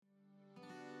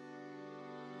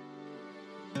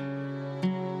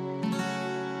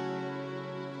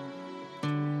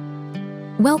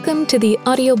Welcome to the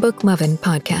Audiobook Lovin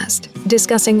podcast,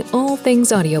 discussing all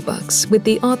things audiobooks with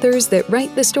the authors that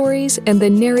write the stories and the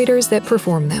narrators that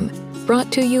perform them.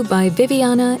 Brought to you by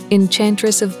Viviana,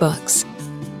 Enchantress of Books.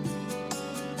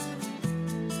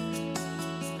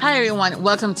 Hi, everyone.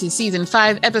 Welcome to Season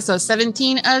 5, Episode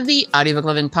 17 of the Audiobook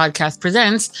Lovin podcast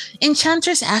presents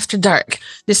Enchantress After Dark.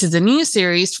 This is a new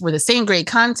series with the same great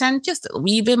content, just a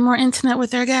wee bit more intimate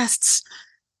with our guests.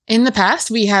 In the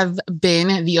past, we have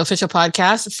been the official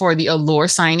podcast for the Allure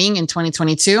signing in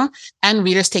 2022 and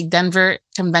Readers Take Denver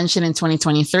convention in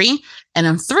 2023. And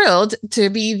I'm thrilled to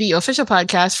be the official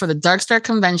podcast for the Darkstar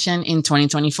convention in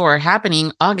 2024,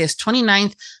 happening August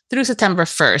 29th through September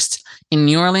 1st in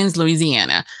New Orleans,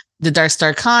 Louisiana. The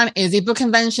Darkstar Con is a book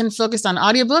convention focused on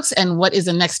audiobooks and what is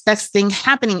the next best thing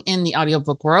happening in the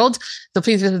audiobook world. So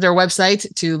please visit their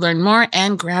website to learn more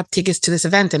and grab tickets to this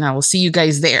event, and I will see you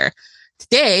guys there.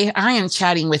 Today, I am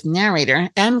chatting with narrator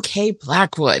M.K.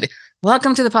 Blackwood.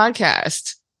 Welcome to the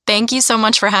podcast. Thank you so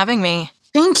much for having me.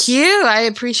 Thank you. I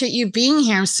appreciate you being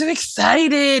here. I'm so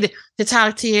excited to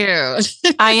talk to you.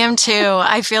 I am too.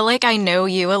 I feel like I know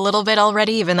you a little bit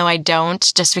already, even though I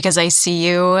don't, just because I see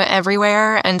you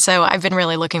everywhere. And so I've been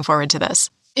really looking forward to this.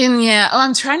 And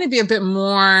I'm trying to be a bit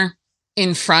more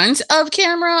in front of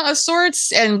camera of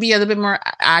sorts and be a little bit more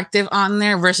active on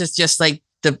there versus just like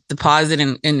the pause it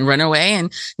and run away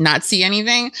and not see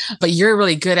anything. But you're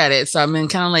really good at it. So I've been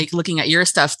kind of like looking at your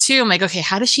stuff too. I'm like, okay,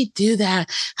 how does she do that?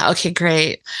 Okay,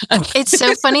 great. It's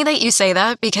so funny that you say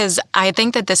that because I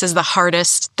think that this is the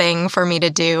hardest thing for me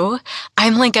to do.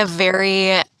 I'm like a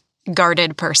very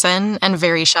guarded person and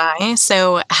very shy.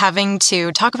 So having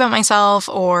to talk about myself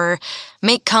or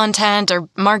make content or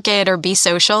market or be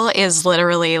social is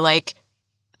literally like,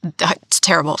 it's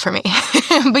terrible for me,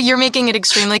 but you're making it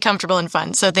extremely comfortable and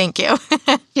fun. So thank you.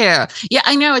 Yeah,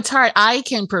 I know it's hard. I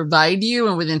can provide you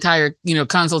and with entire,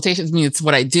 consultations. I mean, it's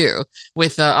what I do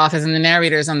with the authors and the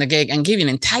narrators on the gig and give you an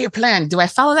entire plan. Do I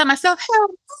follow that myself? Hell.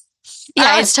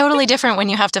 Yeah, it's totally different when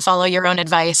you have to follow your own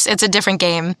advice. It's a different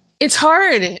game. It's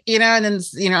hard, and then,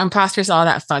 imposters, all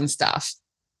that fun stuff.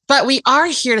 But we are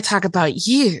here to talk about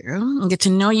you and get to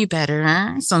know you better.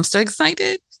 So I'm so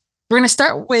excited. We're going to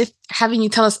start with having you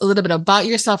tell us a little bit about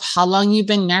yourself, how long you've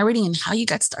been narrating and how you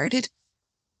got started.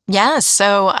 Yeah,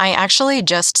 so I actually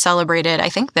just celebrated, I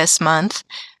think this month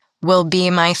will be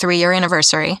my 3-year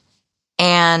anniversary.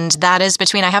 And that is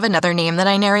I have another name that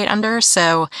I narrate under.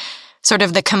 So sort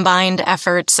of the combined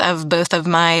efforts of both of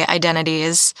my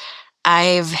identities.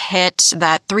 I've hit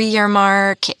that 3-year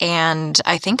mark and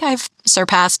I think I've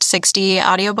surpassed 60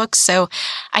 audiobooks. So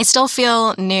I still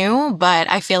feel new, but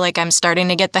I feel like I'm starting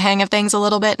to get the hang of things a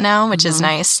little bit now, which is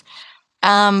nice.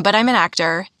 But I'm an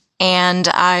actor and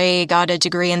I got a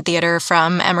degree in theater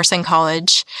from Emerson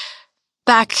College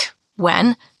back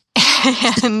when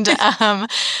and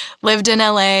lived in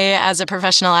LA as a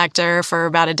professional actor for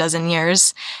about a dozen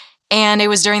years. And it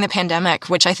was during the pandemic,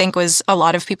 which I think was a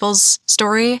lot of people's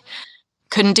story.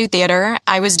 Couldn't do theater.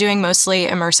 I was doing mostly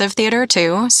immersive theater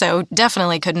too, so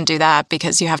definitely couldn't do that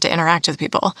because you have to interact with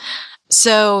people.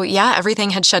 So yeah, everything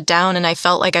had shut down and I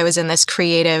felt like I was in this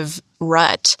creative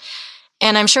rut.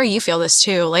 And I'm sure you feel this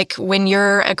too. Like when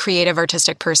you're a creative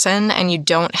artistic person and you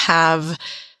don't have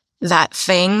that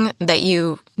thing that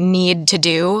you need to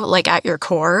do, like at your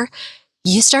core,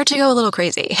 you start to go a little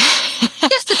crazy.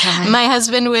 Just a time. My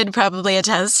husband would probably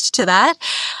attest to that.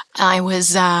 I was,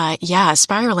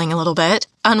 spiraling a little bit,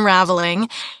 unraveling,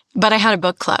 but I had a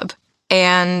book club.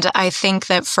 And I think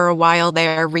that for a while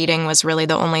there, reading was really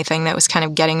the only thing that was kind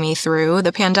of getting me through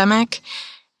the pandemic.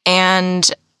 And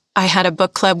I had a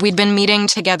book club. We'd been meeting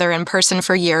together in person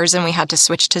for years and we had to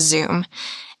switch to Zoom.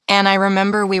 And I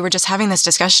remember we were just having this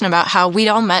discussion about how we'd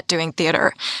all met doing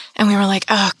theater. And we were like,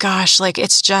 oh gosh, like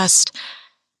it's just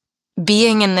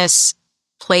being in this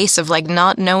place of like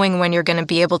not knowing when you're going to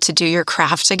be able to do your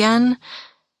craft again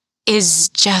is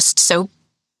just so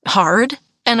hard.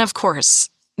 And of course,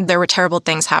 there were terrible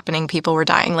things happening. People were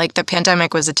dying. Like the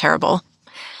pandemic was terrible.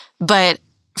 But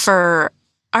for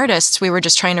artists, we were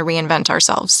just trying to reinvent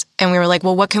ourselves. And we were like,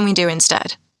 well, what can we do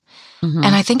instead? And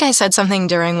I think I said something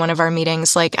during one of our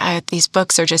meetings, like, these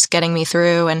books are just getting me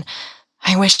through, and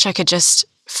I wish I could just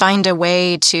find a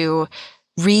way to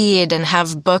read and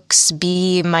have books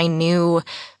be my new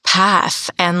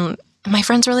path. And my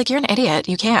friends were like, you're an idiot.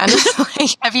 You can't.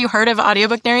 Like, have you heard of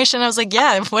audiobook narration? I was like,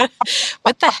 yeah,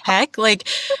 what the heck? Like,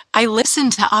 I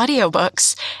listened to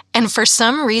audiobooks, and for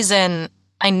some reason,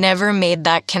 I never made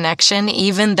that connection,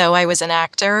 even though I was an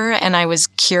actor and I was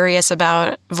curious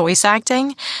about voice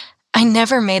acting. I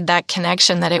never made that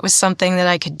connection that it was something that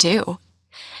I could do.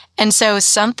 And so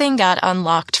something got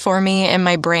unlocked for me in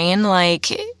my brain,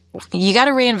 like, you got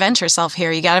to reinvent yourself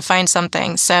here. You got to find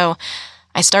something. So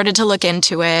I started to look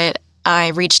into it. I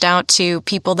reached out to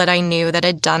people that I knew that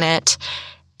had done it.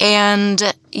 And,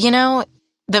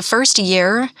 the first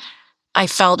year, I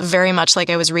felt very much like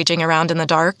I was reaching around in the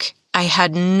dark. I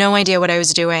had no idea what I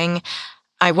was doing.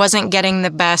 I wasn't getting the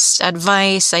best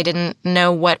advice. I didn't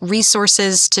know what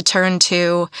resources to turn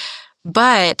to.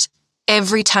 But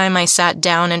every time I sat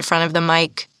down in front of the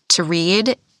mic to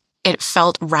read, it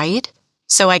felt right.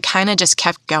 So I kind of just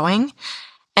kept going.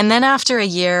 And then after a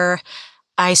year,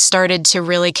 I started to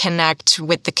really connect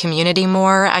with the community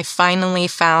more. I finally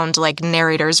found like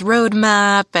Narrator's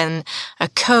Roadmap and a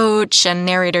coach and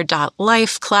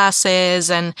Narrator.life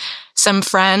classes and some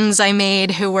friends I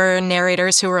made who were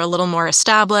narrators who were a little more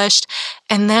established.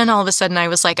 And then all of a sudden I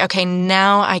was like, okay,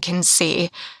 now I can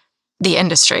see the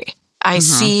industry. I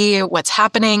see what's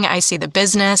happening. I see the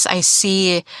business. I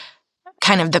see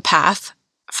kind of the path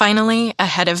finally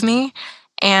ahead of me.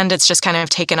 And it's just kind of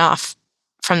taken off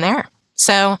from there.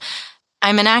 So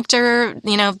I'm an actor,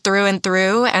 through and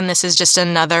through. And this is just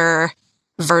another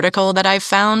vertical that I've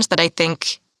found that I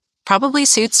think probably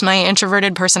suits my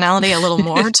introverted personality a little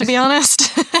more, to be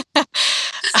honest.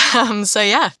 So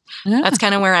yeah, that's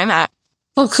kind of where I'm at.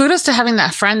 Well, kudos to having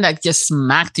that friend that just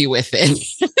smacked you with it.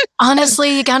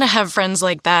 Honestly, you gotta have friends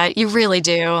like that. You really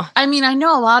do. I mean, I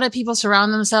know a lot of people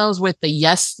surround themselves with the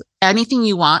yes, anything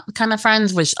you want kind of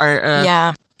friends, which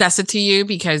are that's it to you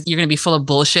because you're going to be full of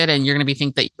bullshit and you're going to be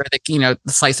think that you're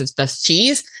the slice of best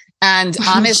cheese. And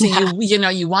honestly,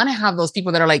 you want to have those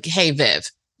people that are like, hey,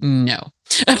 Viv, no.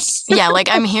 Yeah, like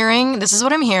this is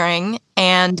what I'm hearing.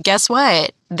 And guess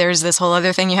what? There's this whole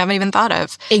other thing you haven't even thought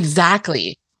of.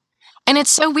 Exactly. And it's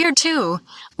so weird too.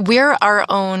 We're our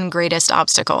own greatest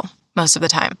obstacle most of the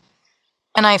time.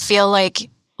 And I feel like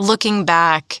looking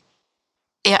back,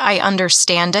 I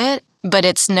understand it, but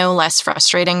it's no less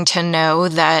frustrating to know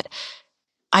that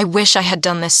I wish I had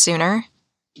done this sooner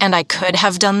and I could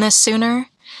have done this sooner.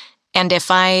 And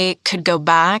if I could go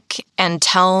back and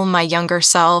tell my younger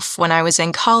self when I was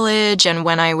in college and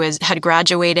when I had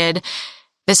graduated,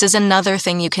 this is another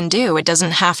thing you can do. It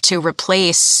doesn't have to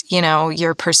replace,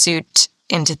 your pursuit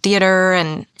into theater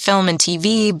and film and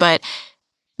TV, but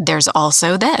there's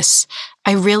also this.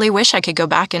 I really wish I could go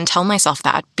back and tell myself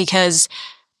that because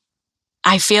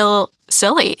I feel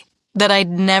silly that I'd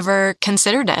never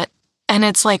considered it. And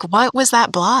it's like, what was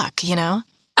that block,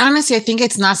 Honestly, I think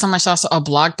it's not so much also a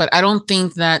block, but I don't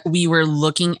think that we were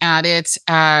looking at it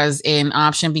as an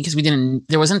option because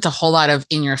there wasn't a whole lot of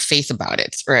in your face about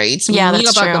it, right? So yeah, we knew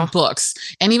that's about true. the books.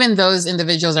 And even those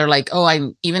individuals are like,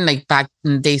 I'm even like back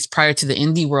in the days prior to the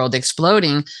indie world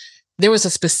exploding, there was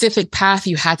a specific path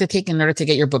you had to take in order to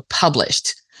get your book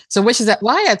published. So which is that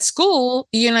why at school,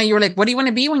 you were like, what do you want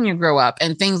to be when you grow up?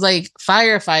 And things like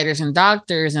firefighters and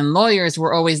doctors and lawyers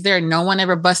were always there. No one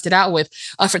ever busted out with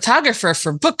a photographer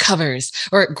for book covers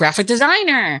or a graphic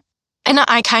designer. And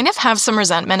I kind of have some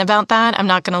resentment about that. I'm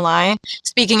not going to lie.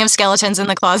 Speaking of skeletons in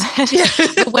the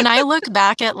closet, when I look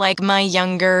back at like my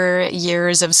younger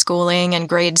years of schooling and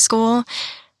grade school,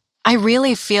 I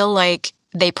really feel like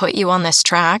they put you on this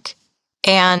track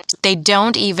and they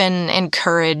don't even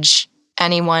encourage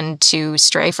anyone to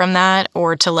stray from that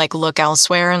or to like look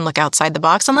elsewhere and look outside the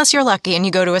box unless you're lucky and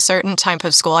you go to a certain type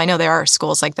of school. I know there are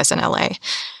schools like this in LA,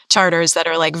 charters that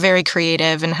are like very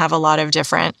creative and have a lot of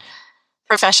different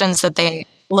professions that they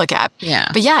look at. Yeah.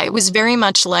 But yeah, it was very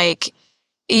much like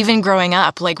even growing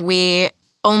up, like we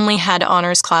only had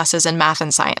honors classes in math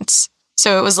and science.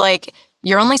 So it was like,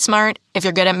 you're only smart if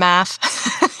you're good at math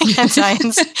and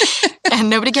science and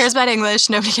nobody cares about English.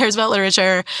 Nobody cares about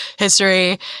literature,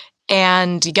 history.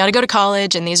 And you got to go to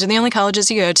college, and these are the only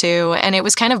colleges you go to. And it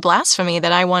was kind of blasphemy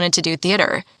that I wanted to do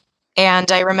theater.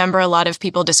 And I remember a lot of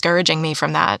people discouraging me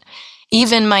from that.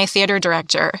 Even my theater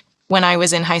director, when I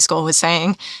was in high school, was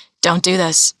saying, don't do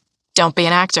this. Don't be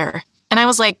an actor. And I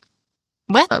was like,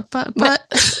 what? But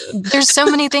there's so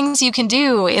many things you can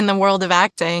do in the world of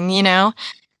acting,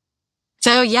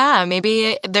 So yeah,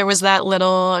 maybe there was that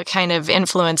little kind of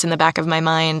influence in the back of my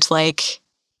mind, like,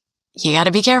 you got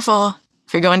to be careful.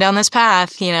 If you're going down this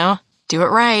path, do it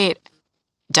right.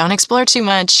 Don't explore too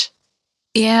much.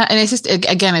 Yeah. And it's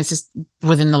just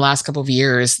within the last couple of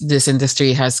years, this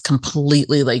industry has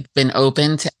completely been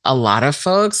open to a lot of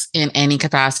folks in any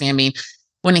capacity. I mean,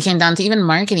 when it came down to even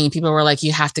marketing, people were like,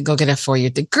 you have to go get a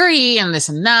 4-year degree and this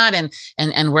and that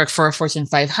and work for a Fortune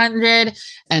 500.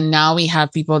 And now we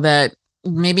have people that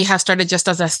maybe have started just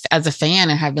as a fan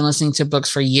and have been listening to books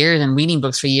for years and reading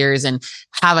books for years and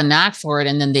have a knack for it.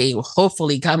 And then they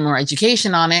hopefully got more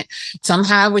education on it. Some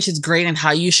have, which is great, and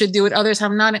how you should do it. Others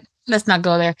have not. Let's not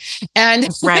go there. And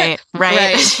right.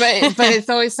 But it's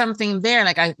always something there.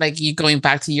 Like you going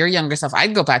back to your younger self,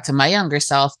 I'd go back to my younger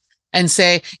self and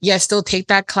say, yeah, still take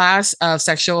that class of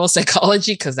sexual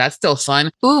psychology, because that's still fun.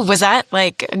 Ooh, was that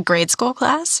like a grade school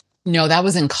class? No, that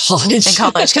was in college. In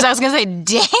college, because I was going to say,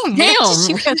 dang,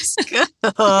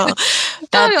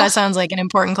 that sounds like an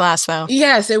important class, though.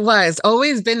 Yes, it was.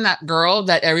 Always been that girl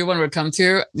that everyone would come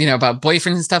to, about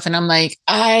boyfriends and stuff. And I'm like,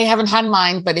 I haven't had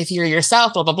mine, but if you're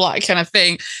yourself, blah, blah, blah, kind of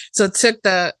thing. So it took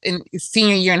in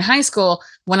senior year in high school,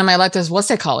 one of my electives was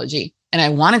psychology. And I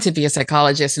wanted to be a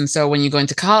psychologist. And so when you go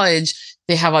into college,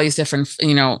 they have all these different,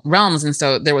 realms. And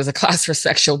so there was a class for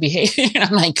sexual behavior. And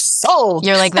I'm like, sold.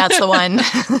 You're like, that's the one.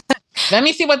 Let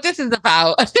me see what this is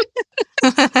about.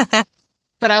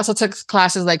 But I also took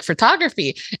classes like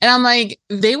photography. And I'm like,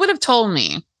 they would have told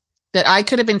me that I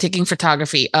could have been taking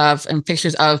photography and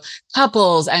pictures of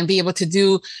couples and be able to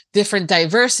do different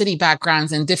diversity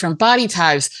backgrounds and different body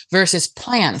types versus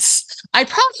plants. I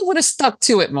probably would have stuck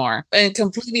to it more in a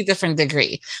completely different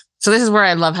degree. So this is where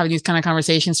I love having these kind of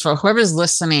conversations. For whoever's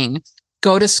listening,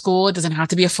 go to school. It doesn't have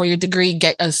to be a 4-year degree.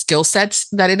 Get a skill sets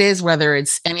that it is, whether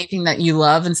it's anything that you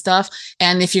love and stuff.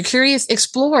 And if you're curious,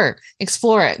 explore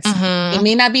it. Mm-hmm. It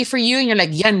may not be for you. And you're like,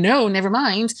 yeah, no, never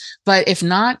mind. But if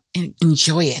not,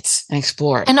 enjoy it and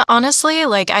explore it. And honestly,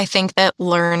 I think that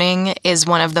learning is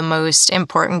one of the most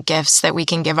important gifts that we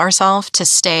can give ourselves to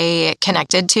stay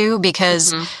connected to,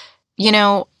 because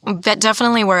but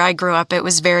definitely where I grew up, it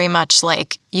was very much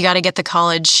like, you got to get the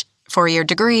college 4-year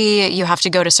degree. You have to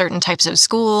go to certain types of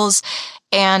schools.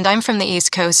 And I'm from the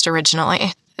East Coast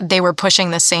originally. They were pushing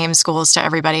the same schools to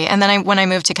everybody. And then when I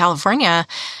moved to California,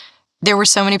 there were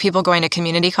so many people going to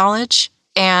community college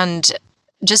and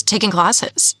just taking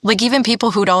classes. Like, even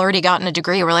people who'd already gotten a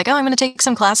degree were like, oh, I'm going to take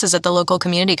some classes at the local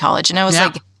community college. And I was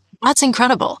like, that's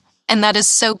incredible. And that is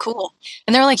so cool.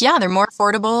 And they're like, yeah, they're more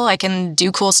affordable. I can do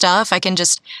cool stuff. I can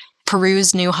just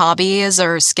peruse new hobbies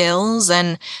or skills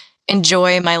and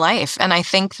enjoy my life. And I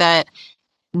think that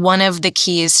one of the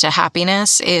keys to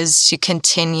happiness is to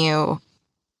continue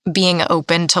being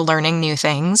open to learning new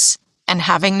things and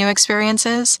having new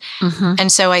experiences. Mm-hmm. And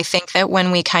so I think that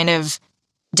when we kind of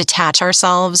detach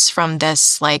ourselves from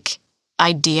this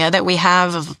idea that we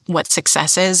have of what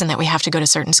success is, and that we have to go to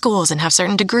certain schools and have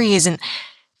certain degrees, and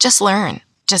just learn.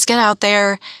 Just get out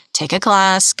there, take a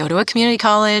class, go to a community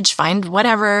college, find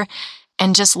whatever,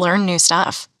 and just learn new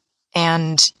stuff.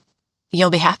 And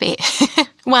you'll be happy.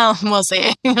 Well, we'll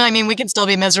see. I mean, we can still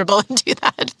be miserable and do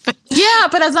that. Yeah,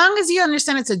 but as long as you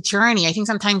understand it's a journey. I think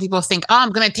sometimes people think, oh,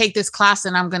 I'm going to take this class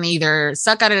and I'm going to either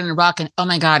suck at it and rock, and oh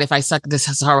my God, if I suck, this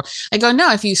is horrible. I go,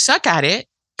 no, if you suck at it,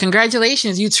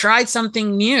 congratulations, you tried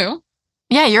something new.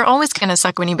 Yeah, you're always going to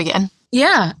suck when you begin.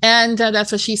 Yeah, and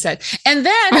that's what she said. And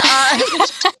then,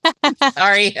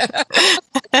 sorry. This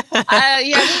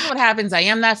is what happens. I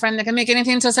am that friend that can make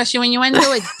anything into a sexual innuendo.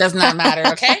 It does not matter,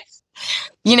 okay?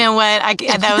 You know what?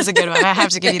 That was a good one. I have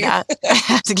to give you that.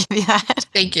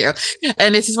 Thank you.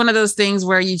 And this is one of those things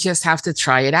where you just have to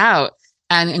try it out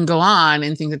and go on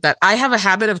and things like that. I have a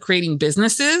habit of creating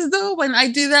businesses, though, when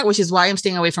I do that, which is why I'm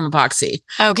staying away from epoxy.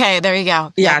 Okay, there you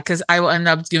go. Yeah, because I will end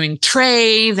up doing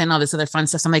trays and all this other fun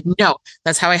stuff. So I'm like, no,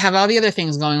 that's how I have all the other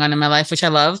things going on in my life, which I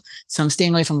love. So I'm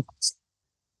staying away from epoxy.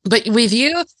 But with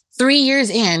you, 3 years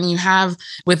in, you have,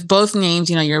 with both names,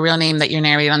 your real name that you're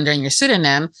narrated under and your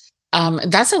pseudonym,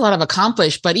 that's a lot of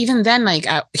accomplished. But even then,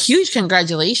 huge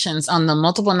congratulations on the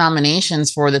multiple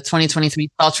nominations for the 2023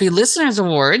 Sultry Listeners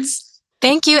Awards.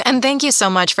 Thank you. And thank you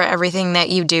so much for everything that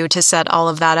you do to set all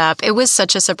of that up. It was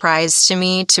such a surprise to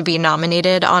me to be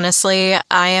nominated, honestly.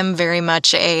 I am very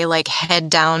much a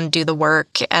head down, do the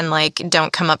work, and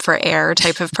don't come up for air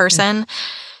type of person.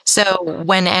 So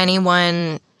when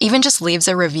anyone even just leaves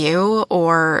a review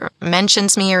or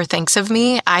mentions me or thinks of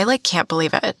me, I can't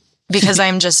believe it, because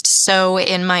I'm just so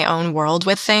in my own world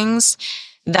with things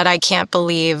that I can't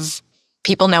believe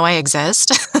people know I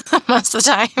exist most of the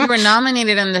time. You were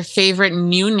nominated in the favorite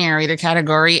new narrator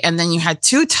category, and then you had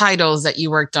 2 titles that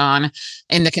you worked on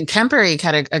in the contemporary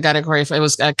category. It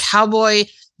was Cowboy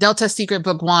Delta Secret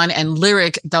Book 1 and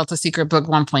Lyric Delta Secret Book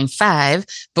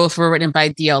 1.5. Both were written by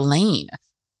D.L. Lane.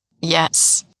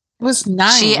 Yes. It was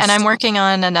nice. And I'm working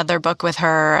on another book with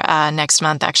her next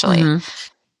month, actually.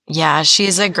 Mm-hmm. Yeah,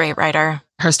 she's a great writer.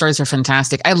 Her stories are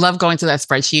fantastic. I love going to that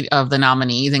spreadsheet of the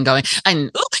nominees and going,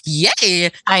 and oh, yay.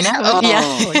 I know.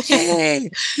 Oh, yay.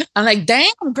 I'm like,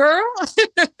 damn, girl.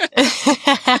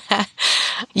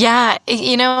 Yeah.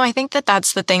 I think that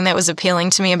that's the thing that was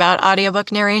appealing to me about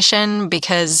audiobook narration,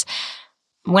 because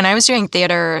when I was doing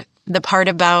theater, the part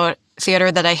about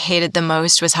theater that I hated the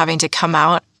most was having to come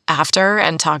out after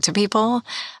and talk to people.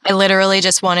 I literally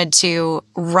just wanted to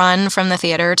run from the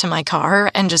theater to my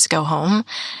car and just go home.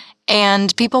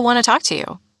 And people want to talk to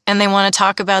you, and they want to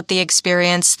talk about the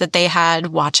experience that they had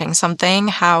watching something,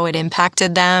 how it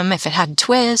impacted them, if it had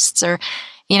twists or,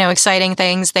 exciting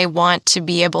things. They want to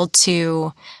be able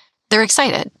to, they're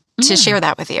excited to share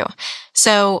that with you.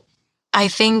 So I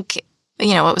think,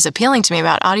 what was appealing to me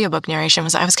about audiobook narration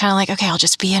was I was kind of like, okay, I'll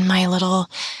just be in my little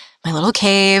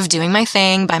cave doing my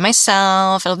thing by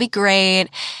myself. It'll be great.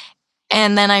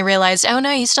 And then I realized, oh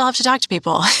no, you still have to talk to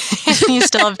people. You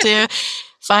still have to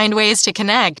find ways to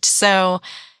connect. So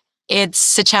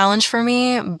it's a challenge for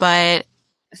me, but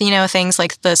things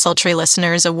like the Sultry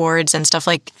Listeners Awards and stuff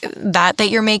like that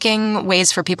you're making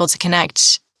ways for people to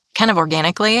connect kind of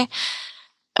organically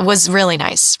was really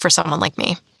nice for someone like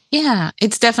me. Yeah,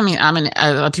 it's definitely,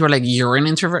 people are like, you're an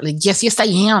introvert. Like, yes, I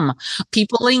am.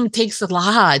 Peopling takes a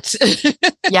lot.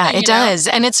 Yeah, it does.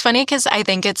 And it's funny because I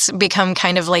think it's become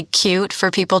kind of like cute for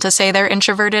people to say they're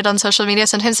introverted on social media.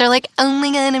 Sometimes they're like, oh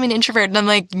my God, I'm an introvert. And I'm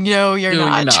like, no, you're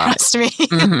not. Trust me.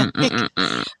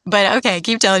 But okay,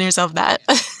 keep telling yourself that.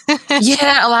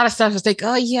 Yeah, a lot of stuff is like,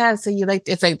 oh yeah, so you like,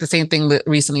 it's like the same thing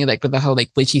recently, like with the whole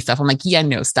like witchy stuff. I'm like, yeah,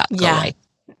 no, stop. Go away.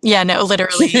 Yeah, no,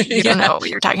 literally. You don't know what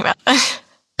you're talking about.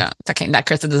 No, it's okay. That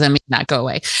cursor doesn't mean not go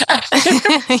away.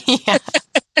 Yeah.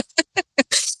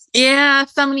 Yeah,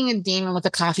 summoning a demon with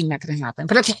a coffee, not going to happen.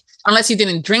 But okay, unless you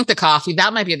didn't drink the coffee,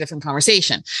 that might be a different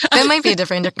conversation. That might be a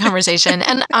different conversation.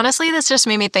 And honestly, this just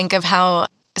made me think of how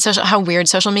weird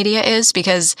social media is,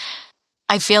 because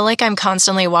I feel like I'm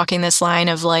constantly walking this line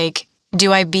of like,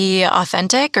 do I be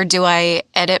authentic or do I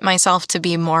edit myself to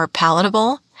be more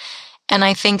palatable? And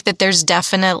I think that there's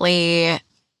definitely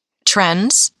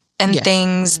trends and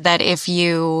things that if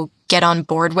you get on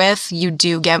board with, you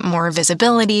do get more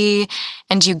visibility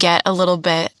and you get a little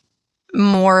bit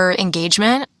more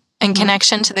engagement and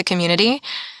connection to the community.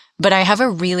 But I have a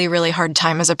really, really hard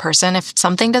time as a person if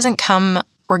something doesn't come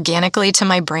organically to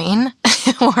my brain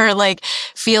or like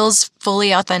feels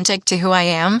fully authentic to who I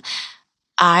am,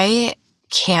 I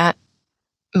can't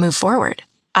move forward.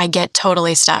 I get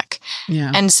totally stuck.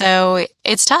 Yeah. And so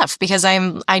it's tough because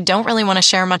I don't really want to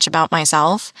share much about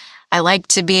myself. I like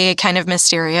to be kind of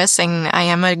mysterious, and I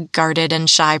am a guarded and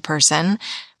shy person,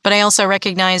 but I also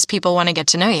recognize people want to get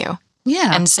to know you.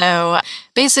 Yeah. And so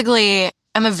basically,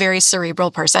 I'm a very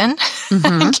cerebral person,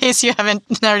 in case you haven't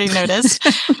already noticed.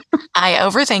 I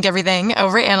overthink everything,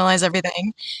 overanalyze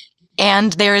everything.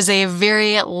 And there is a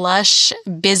very lush,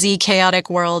 busy, chaotic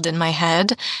world in my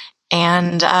head.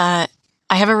 And I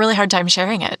have a really hard time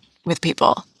sharing it with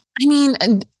people. I mean,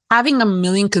 having a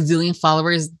million gazillion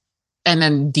followers and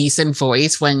a decent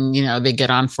voice when, they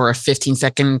get on for a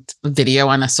 15-second video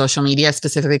on a social media,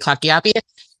 specifically Clocky Appy,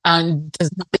 does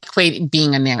not equate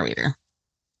being a narrator.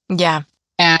 Yeah.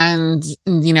 And,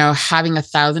 having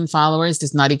 1,000 followers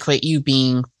does not equate you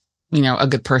being, a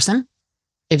good person.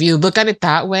 If you look at it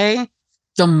that way,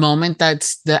 the moment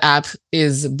that the app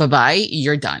is bye-bye,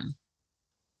 you're done.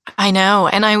 I know.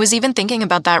 And I was even thinking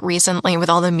about that recently with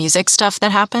all the music stuff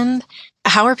that happened.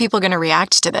 How are people going to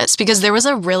react to this? Because there was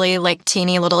a really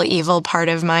teeny little evil part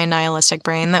of my nihilistic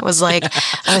brain that was like,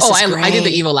 I did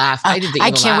the evil laugh.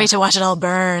 I can't wait to watch it all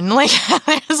burn.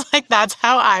 I was like, that's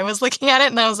how I was looking at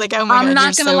it. And I was like, oh my God, I'm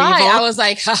not going to lie. Evil. I was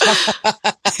like,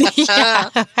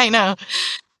 yeah, I know.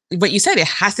 But you said it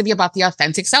has to be about the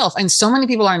authentic self. And so many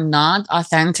people are not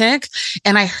authentic.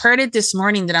 And I heard it this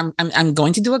morning that I'm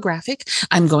going to do a graphic.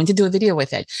 I'm going to do a video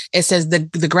with it. It says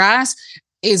the grass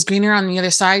is greener on the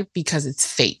other side because it's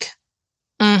fake.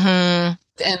 Mm-hmm.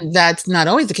 And that's not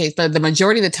always the case, but the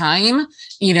majority of the time,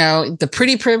 the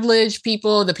pretty privileged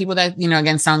people, the people that,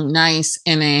 again, sound nice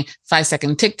in a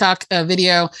 5-second TikTok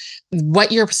video,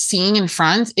 what you're seeing in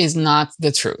front is not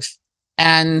the truth.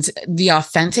 And the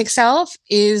authentic self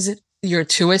is your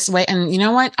truest way. And you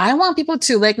know what? I want people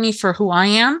to like me for who I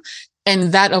am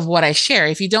and that of what I share.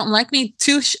 If you don't like me,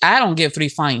 I don't give 3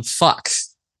 flying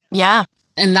fucks. Yeah.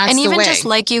 And that's the way. And even just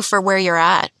like you for where you're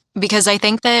at. Because I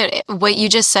think that what you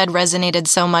just said resonated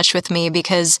so much with me,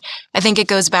 because I think it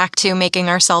goes back to making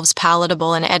ourselves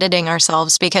palatable and editing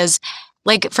ourselves. Because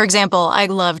for example, I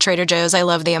love Trader Joe's. I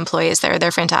love the employees there.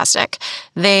 They're fantastic.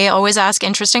 They always ask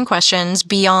interesting questions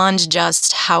beyond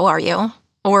just, how are you?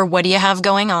 or what do you have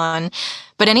going on?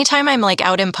 But anytime I'm like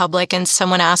out in public and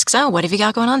someone asks, oh, what have you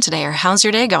got going on today? Or how's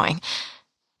your day going?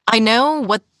 I know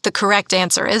what the correct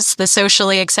answer is, the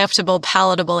socially acceptable,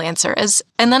 palatable answer is,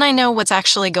 and then I know what's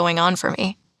actually going on for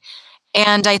me.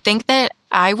 And I think that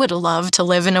I would love to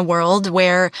live in a world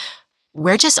where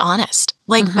we're just honest.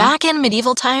 Like back in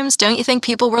medieval times, don't you think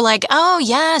people were like, oh,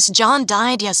 yes, John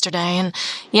died yesterday and,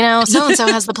 so-and-so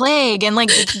has the plague. And like,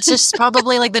 it's just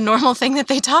probably like the normal thing that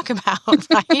they talk about,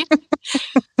 right?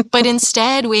 But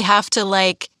instead, we have to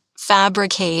like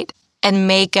fabricate and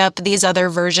make up these other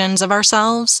versions of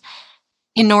ourselves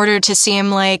in order to seem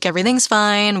like everything's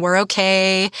fine, we're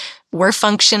okay, we're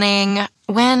functioning,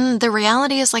 when the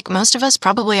reality is like most of us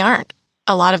probably aren't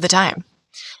a lot of the time.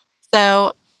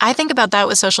 So I think about that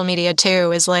with social media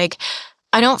too, is like,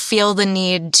 I don't feel the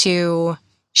need to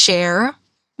share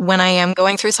when I am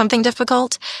going through something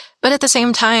difficult, but at the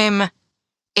same time,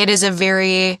 it is a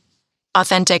very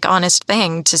authentic, honest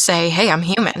thing to say, hey, I'm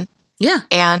human. Yeah.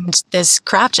 And this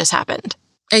crap just happened.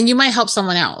 And you might help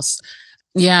someone else.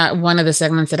 Yeah. One of the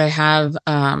segments that I have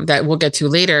that we'll get to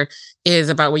later is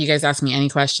about what you guys ask me any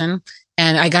question.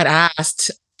 And I got asked,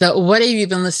 what have you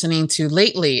been listening to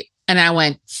lately? And I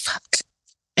went, fuck.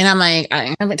 And I'm like,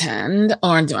 I can pretend,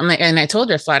 and I told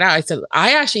her flat out, I said,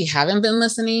 I actually haven't been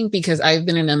listening because I've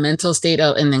been in a mental state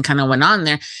of, and then kind of went on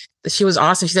there. She was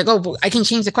awesome. She's like, oh, I can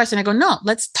change the question. I go, no,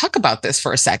 let's talk about this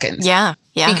for a second. Yeah.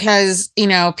 Yeah. Because,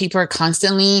 people are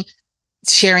constantly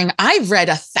sharing, I've read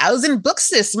 1,000 books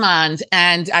this month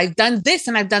and I've done this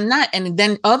and I've done that. And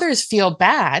then others feel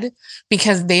bad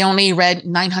because they only read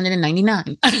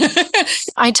 999.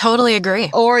 I totally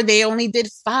agree. Or they only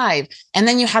did 5. And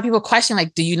then you have people question,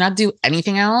 like, do you not do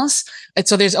anything else? And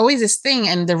so there's always this thing.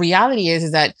 And the reality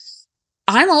is that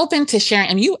I'm open to sharing.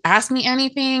 And you ask me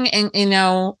anything and,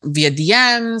 via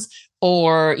DMs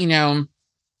or,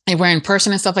 and we're in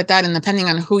person and stuff like that. And depending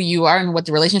on who you are and what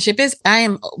the relationship is, I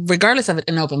am, regardless of it,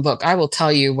 an open book. I will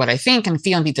tell you what I think and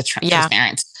feel and be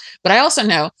transparent. But I also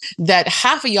know that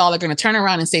half of y'all are going to turn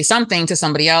around and say something to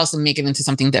somebody else and make it into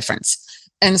something different.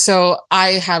 And so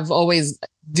I have always,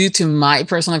 due to my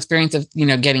personal experience of,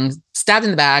 getting stabbed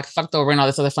in the back, fucked over and all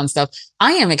this other fun stuff,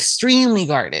 I am extremely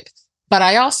guarded. But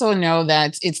I also know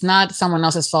that it's not someone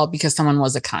else's fault because someone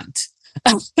was a cunt.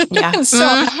 Yeah.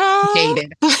 So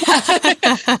dated.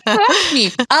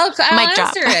 I'll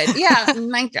answer it. Yeah,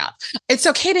 mic drop. It's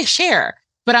okay to share,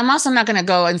 but I'm also not going to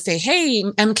go and say, hey,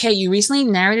 MK, you recently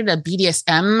narrated a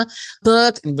BDSM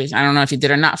book. Which I don't know if you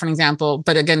did or not, for an example.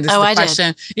 But again, this is the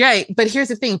question. Did. Right. But here's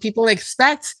the thing. People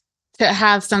expect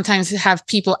to sometimes have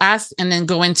people ask and then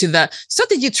go into so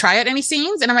did you try out any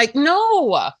scenes? And I'm like,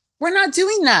 no, we're not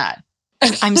doing that.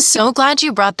 I'm so glad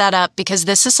you brought that up because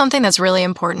this is something that's really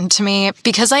important to me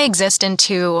because I exist in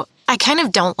two. I kind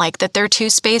of don't like that they're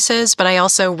two spaces, but I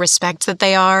also respect that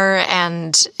they are,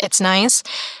 and it's nice.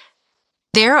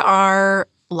 There are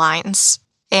lines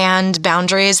and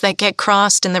boundaries that get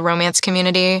crossed in the romance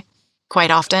community quite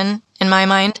often, in my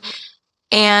mind,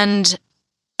 and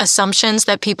assumptions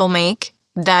that people make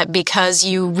that because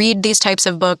you read these types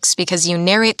of books, because you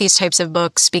narrate these types of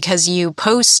books, because you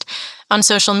post on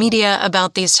social media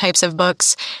about these types of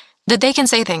books, that they can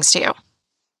say things to you.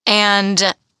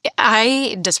 And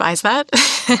I despise that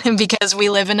because we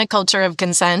live in a culture of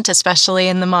consent, especially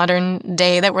in the modern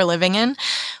day that we're living in.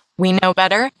 We know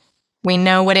better. We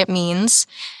know what it means.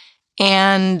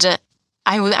 And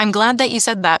I'm glad that you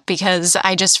said that because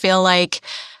I just feel like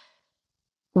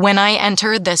when I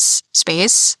enter this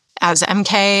space as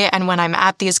MK and when I'm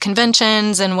at these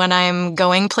conventions and when I'm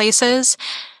going places,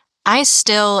 I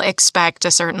still expect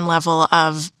a certain level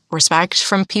of respect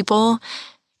from people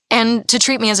and to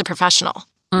treat me as a professional.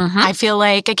 Mm-hmm. I feel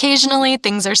like occasionally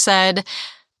things are said,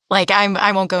 like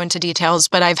I won't go into details,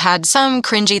 but I've had some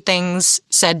cringy things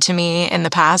said to me in the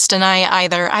past and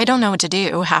I don't know what to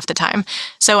do half the time.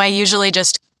 So I usually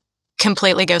just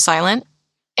completely go silent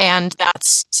and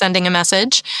that's sending a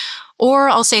message. Or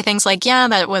I'll say things like, yeah,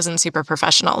 that wasn't super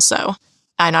professional, so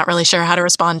I'm not really sure how to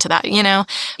respond to that,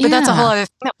 But that's a whole other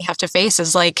thing that we have to face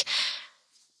is like,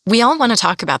 we all want to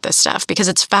talk about this stuff because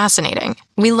it's fascinating.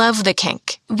 We love the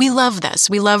kink. We love this.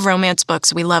 We love romance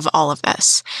books. We love all of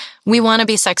this. We want to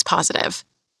be sex positive.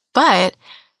 But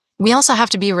we also have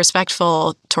to be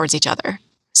respectful towards each other.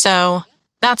 So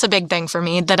that's a big thing for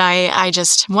me that I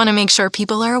just want to make sure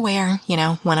people are aware,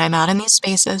 when I'm out in these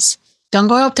spaces. Don't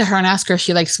go up to her and ask her if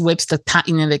she whips the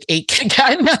like 8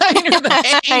 guy.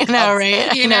 I know, right?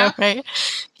 I know, right?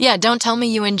 Yeah, don't tell me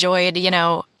you enjoyed,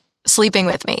 sleeping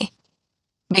with me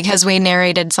because we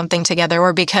narrated something together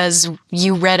or because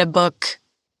you read a book.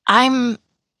 I'm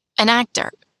an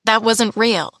actor. That wasn't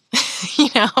real. you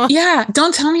know? Yeah.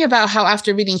 Don't tell me about how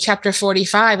after reading chapter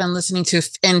 45 and listening to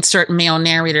insert male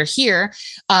narrator here,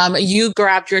 you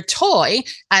grabbed your toy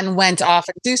and went off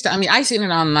and do stuff. I mean, I've seen it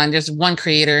online. There's one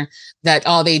creator that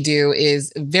all they do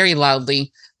is very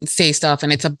loudly say stuff,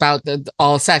 and it's about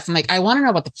all sex. I'm like, I want to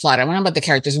know about the plot. I want to know about the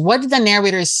characters. What did the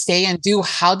narrators say and do?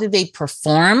 How did they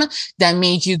perform that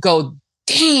made you go,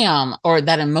 damn, or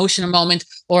that emotional moment,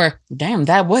 or damn,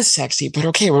 that was sexy, but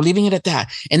okay, we're leaving it at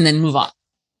that, and then move on.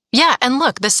 Yeah, and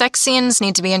look, the sex scenes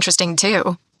need to be interesting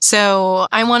too. So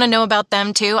I want to know about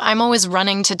them too. I'm always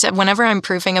running to, whenever I'm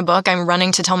proofing a book, I'm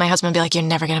running to tell my husband, be like, you're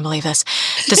never going to believe this.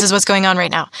 This is what's going on right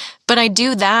now. But I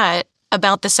do that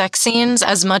about the sex scenes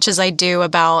as much as I do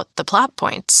about the plot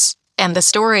points and the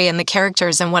story and the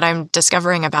characters and what I'm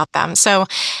discovering about them. So,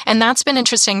 and that's been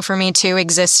interesting for me too,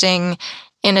 existing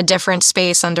in a different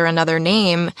space under another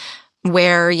name,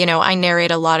 where, you know, I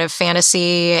narrate a lot of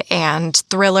fantasy and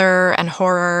thriller and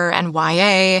horror and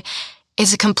YA,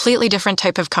 is a completely different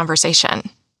type of conversation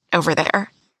over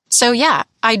there. So yeah,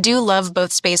 I do love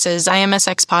both spaces. I am a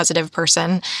sex positive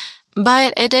person,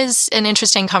 but it is an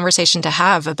interesting conversation to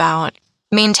have about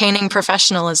maintaining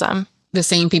professionalism. The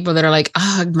same people that are like,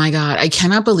 oh my God, I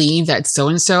cannot believe that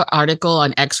so-and-so article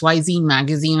on XYZ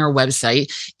magazine or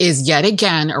website is yet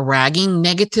again ragging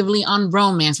negatively on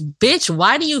romance. Bitch,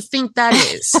 why do you think that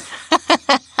is?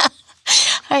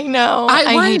 I know.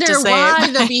 I hate to wonder say why it,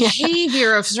 the but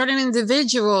behavior of certain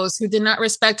individuals who did not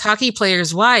respect hockey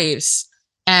players' wives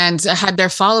and had their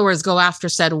followers go after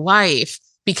said wife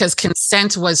because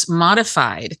consent was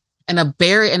modified and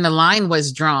and the line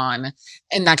was drawn,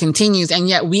 and that continues. And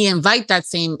yet we invite that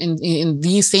same in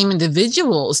these same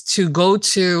individuals to go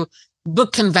to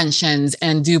book conventions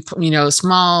and do, you know,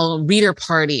 small reader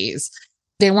parties.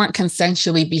 They weren't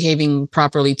consensually behaving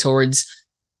properly towards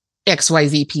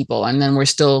XYZ people. And then we're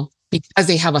still, because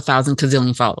they have 1,000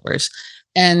 gazillion followers.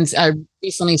 And I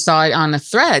recently saw it on the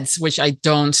threads, which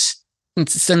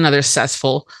it's another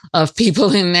cesspool of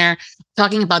people in there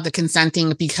talking about the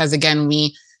consenting, because again,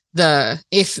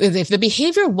 if the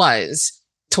behavior was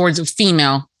towards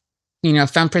female, you know,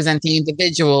 femme presenting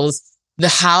individuals,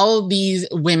 how these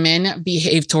women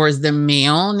behave towards the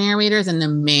male narrators and the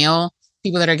male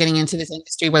people that are getting into this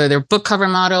industry, whether they're book cover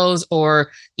models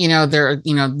or, you know, they're,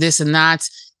 you know, this and that,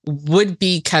 would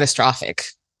be catastrophic.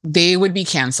 They would be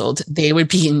canceled. They would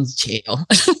be in jail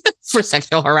for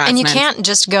sexual harassment. And you can't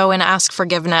just go and ask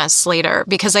forgiveness later,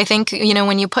 because I think, you know,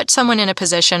 when you put someone in a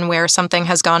position where something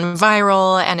has gone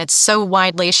viral and it's so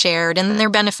widely shared and they're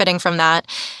benefiting from that,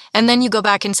 and then you go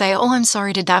back and say, oh, I'm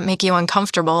sorry, did that make you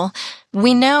uncomfortable?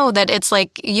 We know that it's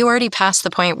like you already passed the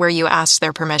point where you asked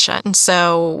their permission.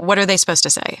 So what are they supposed to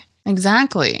say?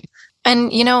 Exactly.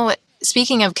 And, you know,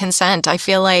 speaking of consent, I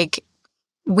feel like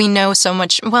we know so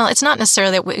much. Well, it's not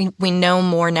necessarily that we know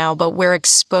more now, but we're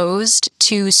exposed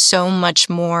to so much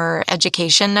more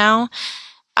education now,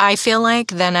 I feel like,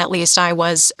 than at least I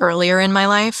was earlier in my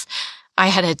life. I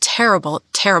had a terrible,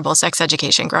 terrible sex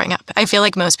education growing up. I feel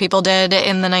like most people did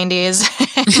in the 90s,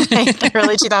 the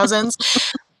early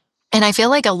 2000s. And I feel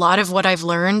like a lot of what I've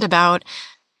learned about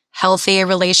healthy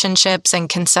relationships and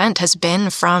consent has been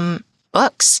from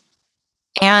books.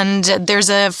 And there's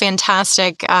a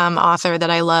fantastic author that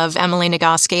I love, Emily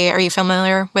Nagoski. Are you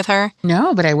familiar with her?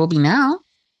 No, but I will be now.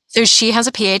 So she has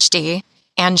a PhD,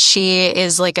 and she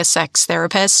is like a sex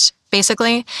therapist,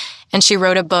 basically. And she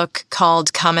wrote a book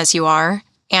called Come As You Are,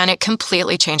 and it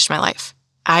completely changed my life.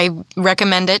 I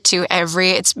recommend it to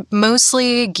it's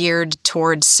mostly geared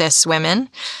towards cis women,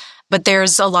 but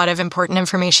there's a lot of important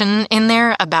information in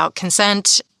there about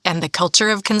consent and the culture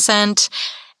of consent.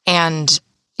 And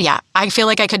yeah, I feel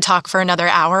like I could talk for another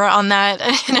hour on that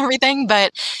and everything,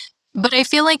 but I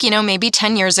feel like, you know, maybe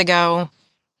 10 years ago,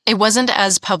 it wasn't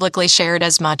as publicly shared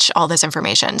as much, all this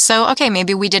information. So, okay,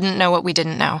 maybe we didn't know what we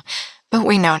didn't know, but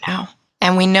we know now.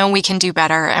 And we know we can do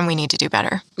better, and we need to do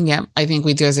better. Yeah, I think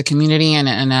we do as a community, and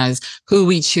as who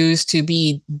we choose to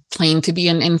claim to be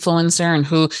an influencer, and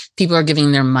who people are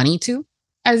giving their money to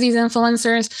as these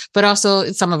influencers, but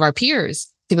also some of our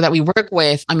peers, people that we work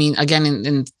with. I mean, again,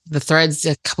 in the threads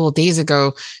a couple of days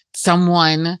ago,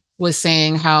 someone was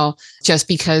saying how just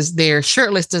because they're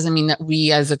shirtless doesn't mean that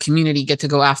we as a community get to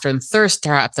go after and thirst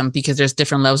trap them, because there's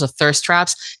different levels of thirst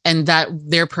traps, and that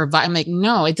they're providing. I'm like,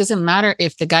 no, it doesn't matter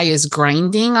if the guy is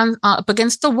grinding up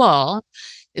against the wall.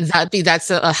 That's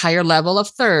a higher level of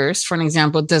thirst. For an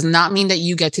example, does not mean that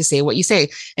you get to say what you say.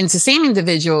 And it's the same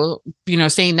individual, you know,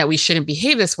 saying that we shouldn't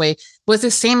behave this way, was the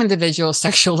same individual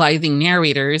sexualizing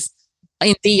narrators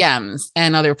in DMs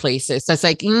and other places. So it's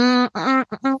like,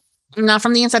 Not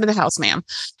from the inside of the house, ma'am.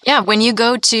 Yeah, when you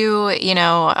go to,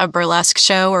 a burlesque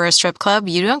show or a strip club,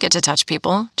 you don't get to touch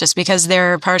people. Just because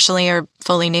they're partially or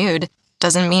fully nude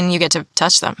doesn't mean you get to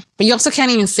touch them. But you also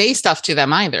can't even say stuff to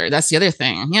them either. That's the other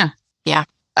thing. Yeah. Yeah.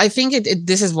 I think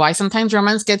this is why sometimes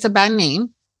romance gets a bad name.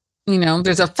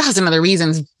 There's 1,000 other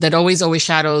reasons that always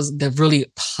shadows the really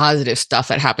positive stuff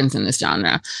that happens in this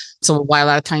genre. So why a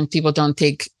lot of times people don't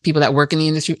take people that work in the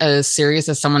industry as serious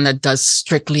as someone that does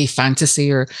strictly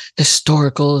fantasy or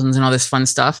historicals and all this fun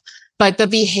stuff. But the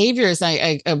behaviors,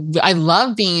 I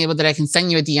love being able that I can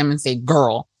send you a DM and say,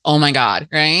 girl, oh my God,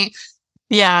 right?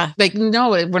 Yeah. Like,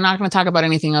 no, we're not going to talk about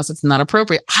anything else that's not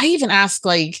appropriate. I even ask,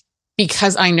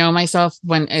 because I know myself,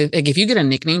 when if you get a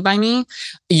nickname by me,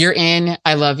 you're in,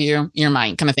 I love you, you're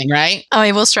mine kind of thing, right? Oh,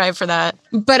 I will strive for that.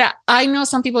 But I know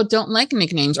some people don't like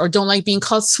nicknames or don't like being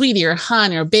called sweetie or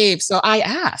hon or babe. So I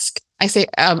ask, I say,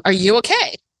 are you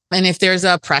okay? And if there's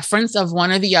a preference of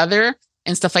one or the other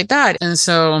and stuff like that. And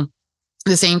so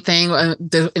the same thing,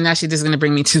 and actually this is going to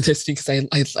bring me to this because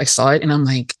I saw it and I'm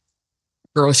like,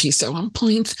 girl, she's so on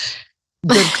point.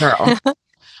 Good girl.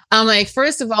 I'm like,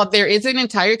 first of all, there is an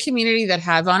entire community that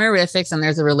has honorifics and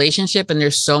there's a relationship and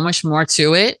there's so much more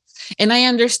to it. And I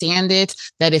understand it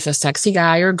that if a sexy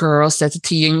guy or girl says it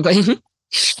to you,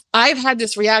 I've had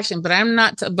this reaction, but I'm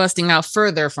not busting out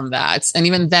further from that. And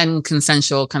even then,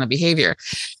 consensual kind of behavior.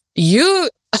 You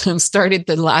started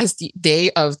the last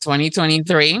day of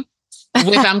 2023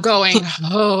 with I'm going,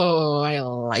 oh, I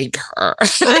like her.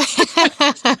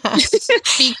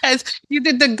 Because you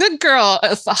did the good girl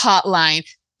hotline.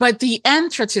 But the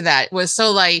intro to that was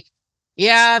so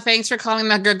yeah, thanks for calling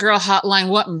the good girl hotline.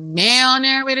 What male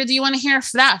narrator do you want to hear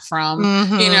that from?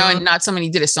 Mm-hmm. And not somebody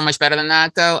did it so much better than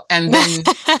that, though. And then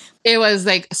it was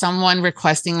someone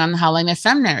requesting on the hotline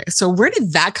FM narrator. So where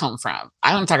did that come from?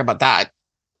 I don't talk about that.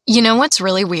 You know what's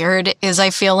really weird is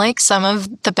I feel like some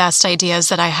of the best ideas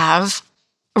that I have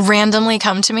randomly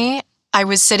come to me. I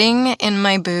was sitting in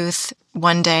my booth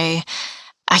one day.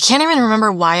 I can't even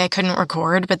remember why I couldn't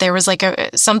record, but there was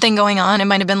something going on. It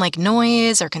might have been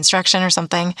noise or construction or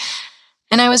something.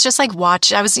 And I was just I was,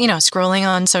 scrolling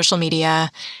on social media,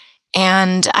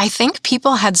 and I think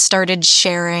people had started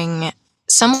sharing,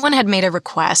 someone had made a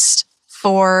request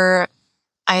for,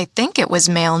 I think it was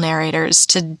male narrators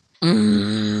to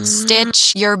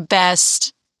stitch your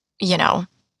best,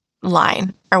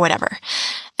 line or whatever.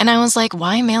 And I was like,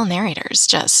 why male narrators?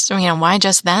 Why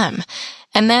just them?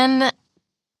 And then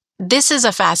this is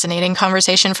a fascinating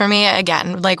conversation for me.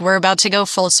 Again, we're about to go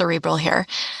full cerebral here.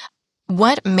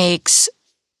 What makes,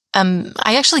 I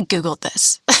actually Googled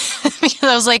this because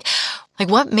I was like,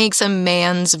 what makes a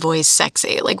man's voice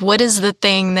sexy? What is the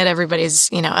thing that everybody's,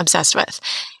 obsessed with?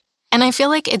 And I feel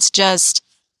like it's just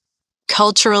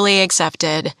culturally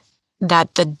accepted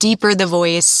that the deeper the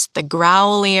voice, the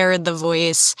growlier the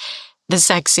voice, the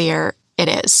sexier it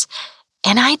is.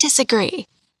 And I disagree.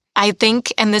 I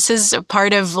think, and this is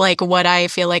part of what I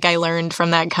feel like I learned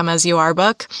from that Come As You Are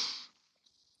book,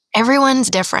 everyone's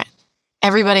different.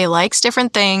 Everybody likes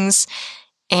different things.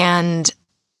 And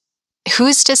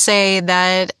who's to say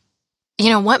that,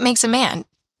 what makes a man?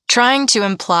 Trying to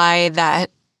imply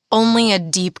that only a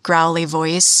deep, growly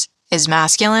voice is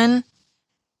masculine,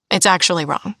 it's actually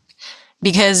wrong.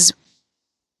 Because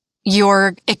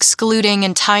you're excluding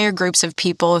entire groups of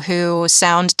people who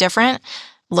sound different,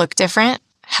 look different,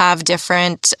 have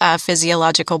different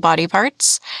physiological body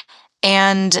parts.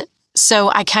 And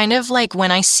so I kind of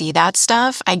when I see that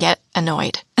stuff, I get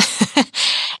annoyed.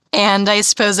 And I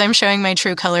suppose I'm showing my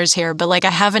true colors here, but I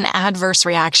have an adverse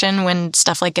reaction when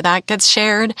stuff like that gets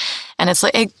shared. And it's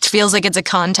it feels like it's a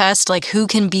contest, who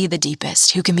can be the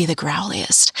deepest, who can be the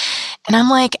growliest. And I'm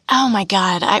like, oh my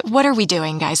God, what are we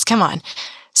doing, guys? Come on.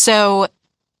 So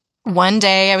one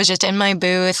day I was just in my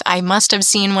booth. I must have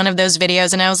seen one of those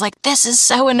videos and I was like, this is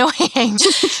so annoying.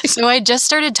 So I just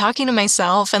started talking to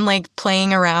myself and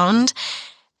playing around.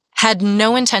 Had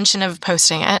no intention of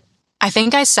posting it. I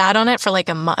think I sat on it for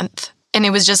a month and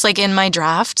it was just in my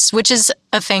drafts, which is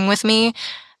a thing with me.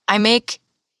 I make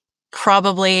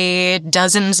probably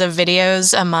dozens of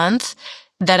videos a month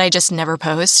that I just never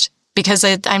post because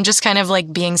I'm just kind of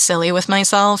being silly with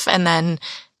myself and then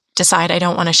decide I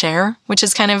don't want to share, which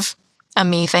is kind of a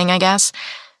me thing, I guess.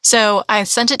 So I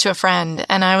sent it to a friend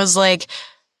and I was like,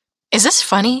 is this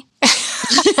funny?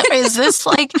 Is this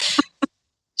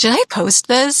should I post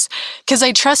this? Because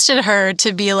I trusted her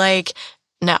to be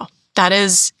no, that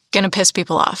is going to piss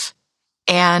people off.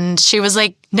 And she was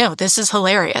like, no, this is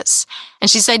hilarious. And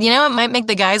she said, it might make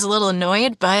the guys a little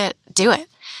annoyed, but do it.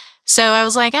 So I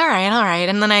was like, all right.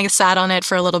 And then I sat on it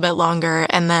for a little bit longer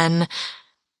and then,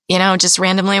 just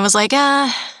randomly was like,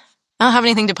 I don't have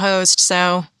anything to post,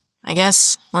 so I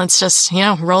guess let's just,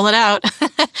 roll it out.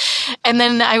 And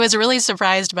then I was really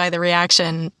surprised by the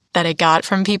reaction that it got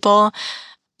from people,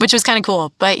 which was kind of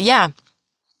cool. But yeah,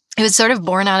 it was sort of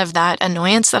born out of that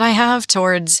annoyance that I have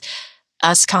towards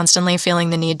us constantly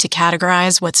feeling the need to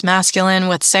categorize what's masculine,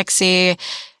 what's sexy,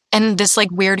 and this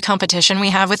like weird competition we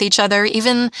have with each other.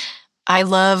 Even I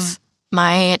love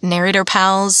my narrator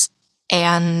pals,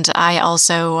 and I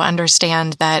also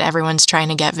understand that everyone's trying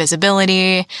to get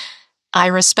visibility. I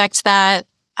respect that.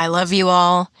 I love you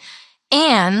all.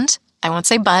 And I won't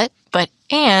say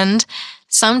and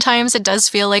sometimes it does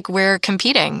feel like we're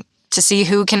competing to see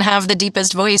who can have the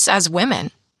deepest voice as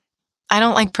women. I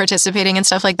don't like participating in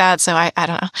stuff like that, so I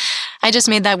don't know. I just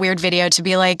made that weird video to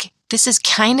be like, this is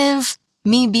kind of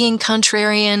me being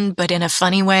contrarian, but in a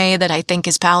funny way that I think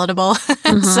is palatable.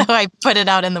 Mm-hmm. So I put it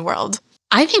out in the world.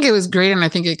 I think it was great, and I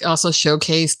think it also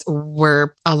showcased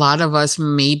where a lot of us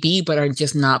may be, but are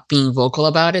just not being vocal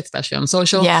about it, especially on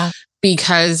social. Yeah.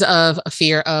 Because of a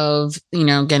fear of,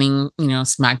 getting,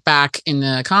 smacked back in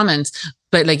the comments.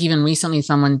 But like even recently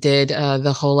someone did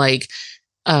the whole and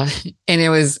it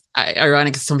was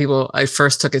ironic because some people, I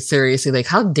first took it seriously. Like,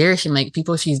 how dare she make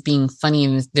people, she's being funny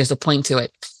and there's a point to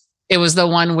it. It was the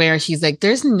one where she's like,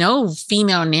 there's no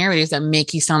female narrators that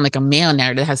make you sound like a male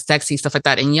narrator that has sexy stuff like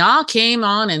that. And y'all came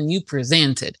on and you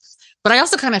presented. But I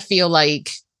also kind of feel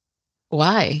like,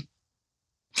 why?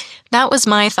 That was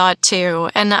my thought too.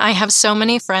 And I have so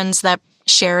many friends that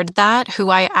shared that, who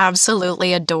I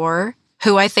absolutely adore,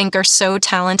 who I think are so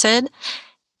talented.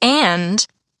 And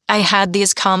I had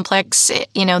these complex,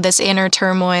 this inner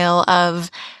turmoil of,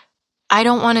 I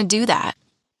don't want to do that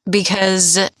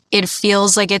because it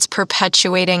feels like it's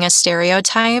perpetuating a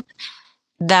stereotype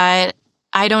that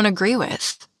I don't agree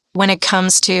with when it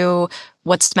comes to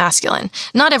what's masculine.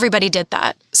 Not everybody did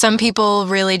that. Some people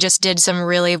really just did some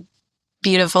really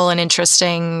beautiful and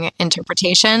interesting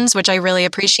interpretations, which I really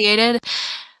appreciated.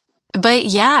 But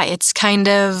yeah, it's kind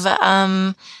of,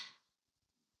 I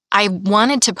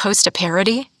wanted to post a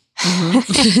parody.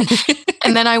 Mm-hmm.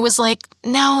 And then I was like,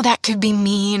 no, that could be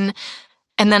mean.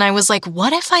 And then I was like,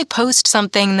 what if I post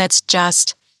something that's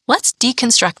just, let's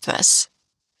deconstruct this.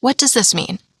 What does this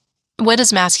mean? What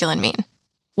does masculine mean?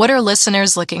 What are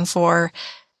listeners looking for?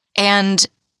 And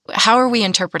how are we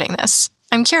interpreting this?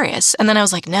 I'm curious. And then I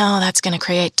was like, no, that's going to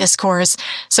create discourse.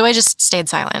 So I just stayed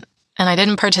silent and I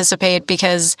didn't participate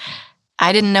because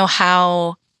I didn't know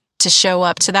how to show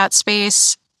up to that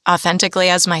space authentically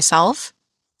as myself,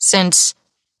 since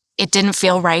it didn't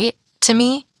feel right to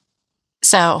me.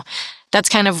 So that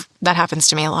happens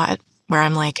to me a lot, where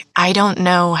I'm like, I don't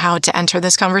know how to enter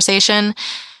this conversation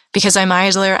because I'm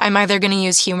either going to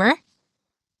use humor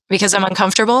because I'm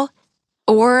uncomfortable,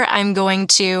 or I'm going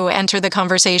to enter the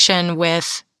conversation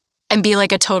and be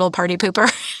like a total party pooper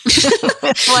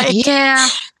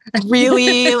with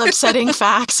really upsetting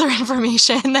facts or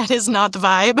information that is not the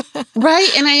vibe. Right.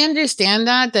 And I understand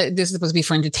that this is supposed to be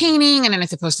for entertaining, and then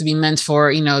it's supposed to be meant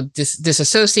for,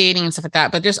 disassociating and stuff like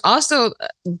that. But there's also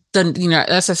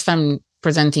us as femme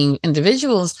presenting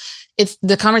individuals, it's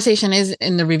the conversation is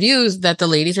in the reviews that the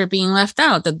ladies are being left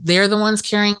out, that they're the ones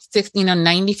carrying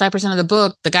 95% of the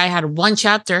book. The guy had one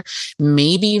chapter,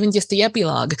 maybe even just the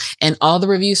epilogue, and all the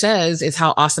review says is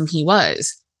how awesome he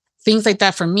was. Things like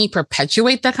that for me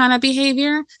perpetuate that kind of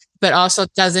behavior, but also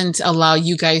doesn't allow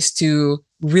you guys to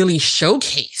really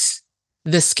showcase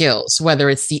the skills, whether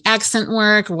it's the accent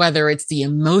work, whether it's the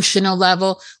emotional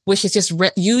level, which is just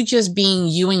you just being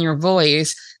you and your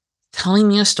voice telling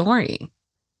me a story.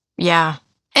 Yeah.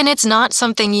 And it's not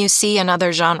something you see in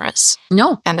other genres.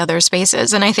 No. And other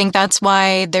spaces. And I think that's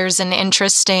why there's an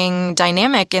interesting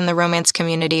dynamic in the romance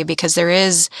community, because there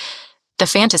is the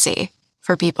fantasy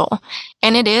for people.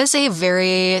 And it is a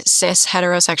very cis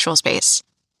heterosexual space.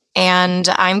 And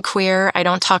I'm queer. I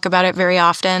don't talk about it very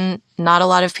often. Not a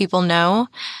lot of people know.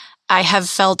 I have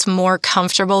felt more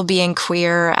comfortable being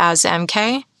queer as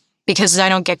MK because I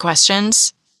don't get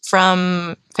questions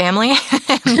from family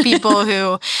and people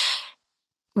who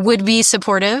would be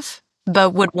supportive,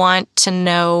 but would want to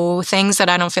know things that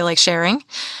I don't feel like sharing.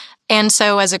 And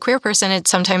so as a queer person, it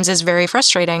sometimes is very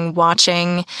frustrating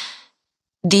watching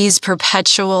these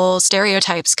perpetual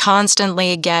stereotypes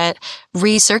constantly get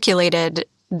recirculated,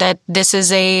 that this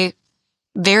is a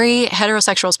very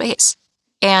heterosexual space.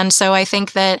 And so I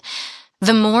think that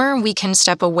the more we can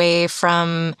step away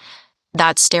from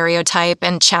that stereotype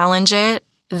and challenge it,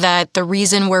 that the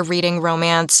reason we're reading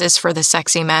romance is for the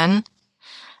sexy men,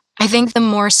 I think the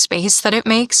more space that it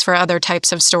makes for other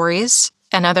types of stories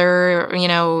and other,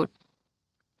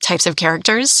 types of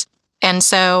characters. And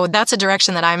so that's a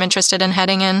direction that I'm interested in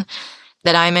heading in,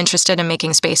 that I'm interested in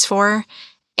making space for.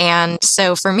 And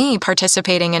so for me,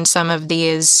 participating in some of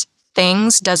these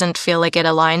things doesn't feel like it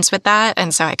aligns with that.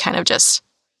 And so I kind of just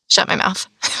shut my mouth,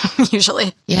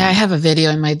 usually. Yeah, I have a video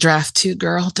in my draft too,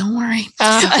 girl. Don't worry.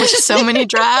 So many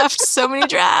drafts.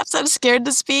 I'm scared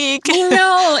to speak. I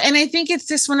know. And I think it's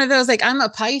just one of those, like, I'm a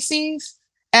Pisces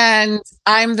and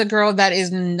I'm the girl that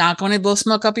is not going to blow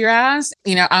smoke up your ass.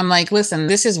 I'm like, listen,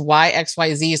 this is why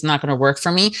XYZ is not going to work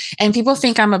for me. And people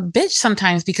think I'm a bitch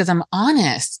sometimes because I'm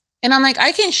honest. And I'm like,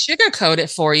 I can sugarcoat it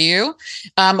for you.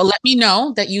 Let me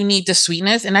know that you need the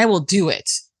sweetness and I will do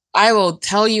it. I will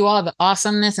tell you all the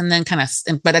awesomeness and then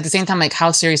but at the same time, like,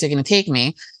 how serious are you going to take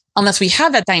me? Unless we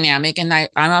have that dynamic. And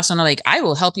I'm also like, I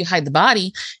will help you hide the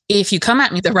body if you come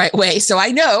at me the right way. So I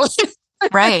know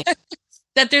right.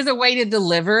 that there's a way to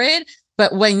deliver it.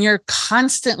 But when you're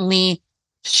constantly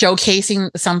showcasing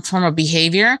some form of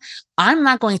behavior, I'm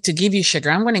not going to give you sugar.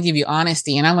 I'm going to give you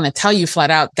honesty. And I'm going to tell you flat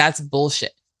out, that's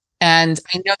bullshit. And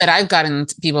I know that I've gotten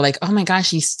people like, oh my gosh,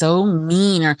 she's so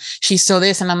mean or she's so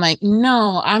this. And I'm like,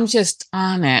 no, I'm just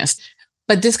honest.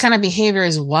 But this kind of behavior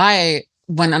is why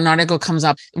when an article comes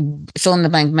up, Fill in the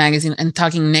Blank magazine, and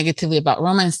talking negatively about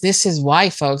romance, this is why,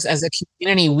 folks, as a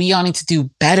community, we all need to do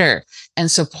better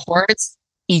and support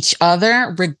each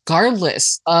other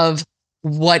regardless of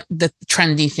what the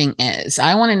trendy thing is.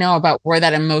 I want to know about where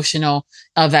that emotional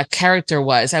of that character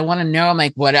was. I want to know,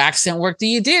 like, what accent work do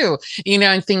you do?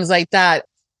 And things like that.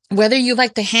 Whether you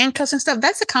like the handcuffs and stuff,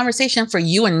 that's a conversation for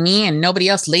you and me and nobody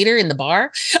else later in the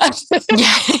bar.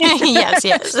 Yes.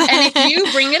 And if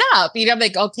you bring it up, I'm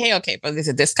like, okay, but this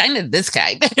is this kind,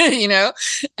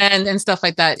 and stuff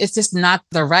like that. It's just not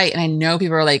the right. And I know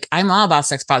people are like, I'm all about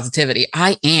sex positivity.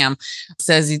 I am,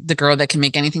 says the girl that can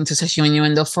make anything to sexual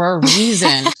innuendo for a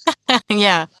reason.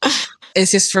 Yeah.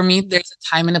 It's just, for me, there's a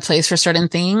time and a place for certain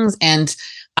things. And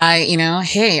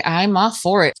hey, I'm all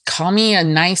for it. Call me a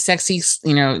nice, sexy,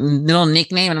 little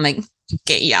nickname. And I'm like,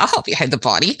 okay, yeah, I'll help you hide the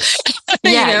body.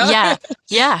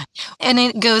 Yeah. And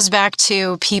it goes back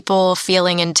to people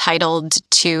feeling entitled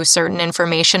to certain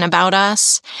information about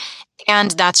us.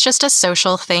 And that's just a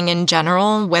social thing in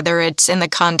general, whether it's in the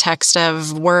context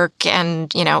of work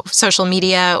and, social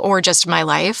media or just my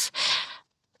life.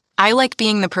 I like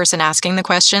being the person asking the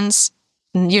questions,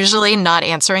 usually not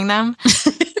answering them.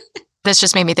 This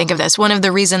just made me think of this. One of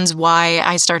the reasons why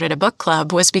I started a book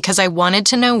club was because I wanted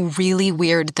to know really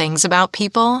weird things about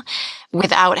people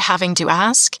without having to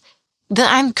ask.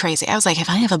 I'm crazy. I was like, if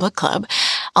I have a book club,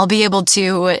 I'll be able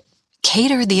to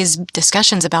cater these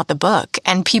discussions about the book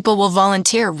and people will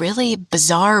volunteer really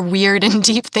bizarre, weird, and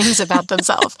deep things about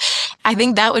themselves. I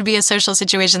think that would be a social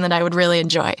situation that I would really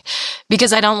enjoy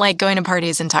because I don't like going to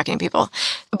parties and talking to people.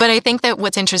 But I think that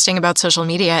what's interesting about social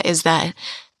media is that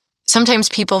sometimes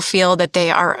people feel that they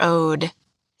are owed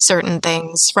certain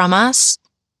things from us,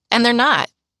 and they're not.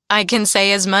 I can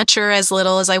say as much or as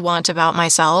little as I want about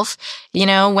myself.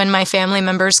 When my family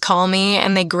members call me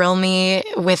and they grill me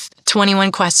with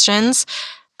 21 questions,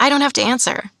 I don't have to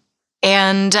answer.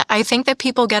 And I think that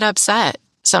people get upset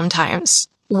sometimes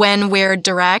when we're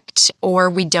direct or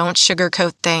we don't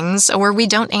sugarcoat things or we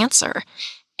don't answer.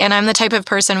 And I'm the type of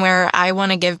person where I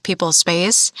want to give people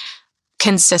space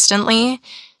consistently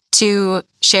to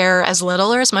share as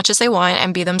little or as much as they want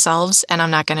and be themselves, and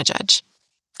I'm not going to judge.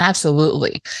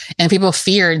 Absolutely. And people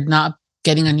fear not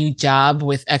getting a new job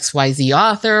with XYZ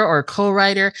author or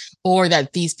co-writer, or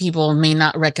that these people may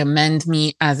not recommend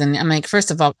me I'm like, first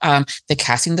of all, the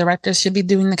casting directors should be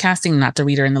doing the casting, not the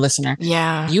reader and the listener.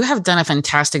 Yeah. You have done a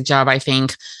fantastic job, I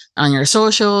think, on your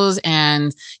socials,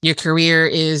 and your career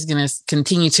is going to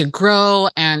continue to grow.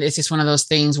 And it's just one of those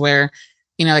things where,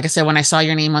 like I said, when I saw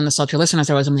your name on the Sultry Listeners,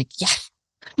 I'm like, yes.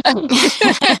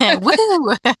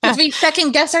 Woo! We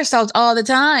second guess ourselves all the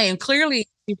time. Clearly,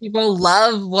 people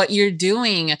love what you're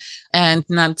doing, and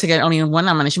not to get only one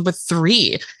nomination, but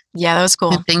 3. Yeah, that was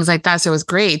cool. And things like that. So it was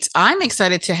great. I'm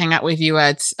excited to hang out with you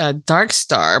at Dark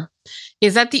Star.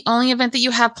 Is that the only event that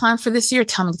you have planned for this year?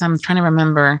 Tell me, because I'm trying to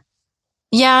remember.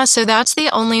 Yeah, so that's the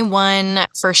only one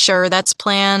for sure that's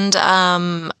planned.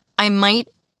 I might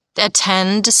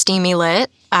attend Steamy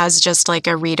Lit as just like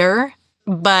a reader,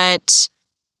 but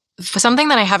something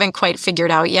that I haven't quite figured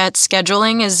out yet.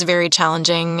 Scheduling is very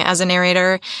challenging as a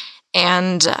narrator,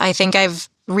 and I think I've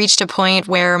reached a point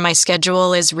where my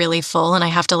schedule is really full and I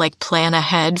have to like plan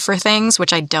ahead for things,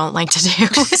 which I don't like to do.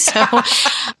 So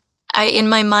in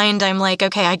my mind, I'm like,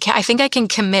 okay, I think I can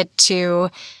commit to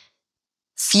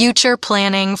future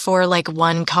planning for like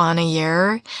 1 con a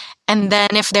year. And then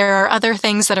if there are other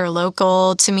things that are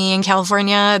local to me in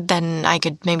California, then I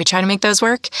could maybe try to make those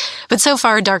work. But so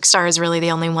far, Dark Star is really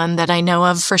the only one that I know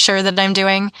of for sure that I'm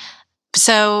doing.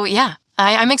 So yeah,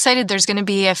 I'm excited. There's going to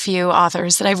be a few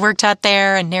authors that I've worked at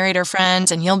there and narrator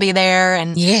friends, and you'll be there.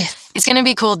 And it's going to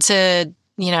be cool to,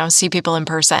 see people in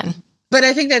person. But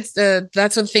I think that's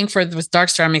the thing for with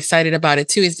Darkstar. I'm excited about it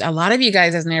too. Is a lot of you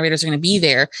guys as narrators are going to be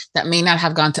there that may not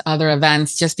have gone to other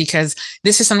events, just because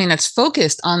this is something that's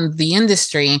focused on the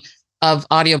industry of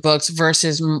audiobooks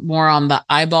versus more on the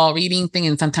eyeball reading thing.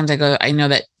 And sometimes I know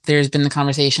that there's been the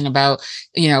conversation about,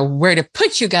 where to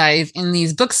put you guys in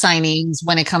these book signings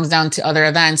when it comes down to other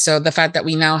events. So the fact that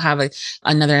we now have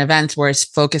another event where it's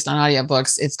focused on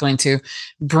audiobooks, it's going to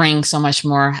bring so much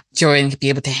more joy and be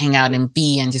able to hang out and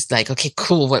just like, okay,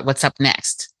 cool. What's up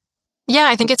next? Yeah,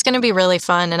 I think it's going to be really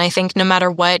fun. And I think no matter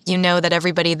what, that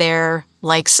everybody there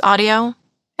likes audio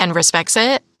and respects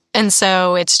it. And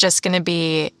so it's just going to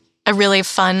be a really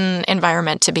fun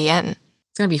environment to be in.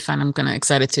 It's going to be fun. I'm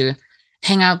excited to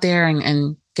hang out there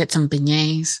and get some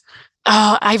beignets.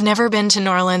 Oh, I've never been to New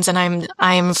Orleans, and I'm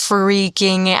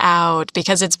freaking out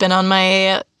because it's been on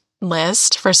my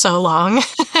list for so long.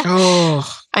 Oh,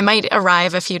 I might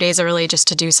arrive a few days early just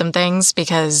to do some things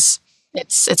because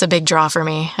it's a big draw for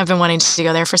me. I've been wanting to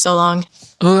go there for so long.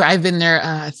 Oh, I've been there.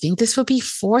 I think this will be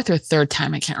fourth or third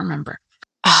time. I can't remember.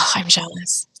 Oh, I'm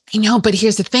jealous. I know, but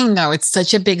here's the thing though. It's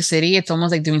such a big city. It's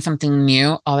almost like doing something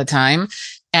new all the time.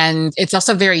 And it's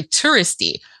also very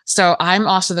touristy. So I'm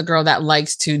also the girl that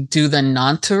likes to do the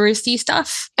non-touristy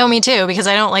stuff. Oh, me too, because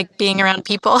I don't like being around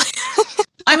people.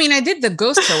 I mean, I did the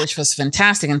ghost tour, which was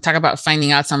fantastic, and talk about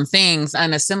finding out some things,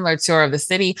 and a similar tour of the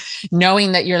city,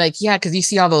 knowing that you're like, yeah, because you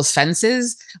see all those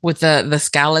fences with the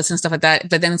scallops and stuff like that.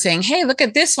 But then saying, hey, look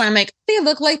at this one. I'm like, they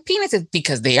look like penises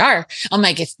because they are. I'm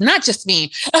like, it's not just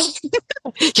me.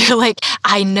 You're like,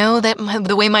 I know that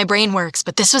the way my brain works,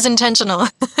 but this was intentional.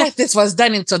 This was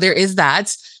done. And so there is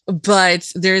that.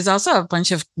 But there's also a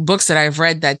bunch of books that I've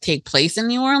read that take place in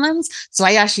New Orleans. So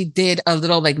I actually did a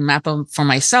little map for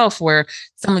myself where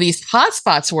some of these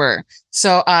hotspots were.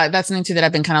 So that's something too that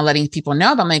I've been kind of letting people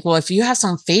know about. I'm like, well, if you have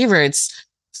some favorites,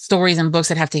 stories and books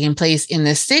that have taken place in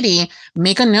this city,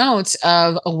 make a note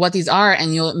of what these are.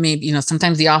 And you'll maybe,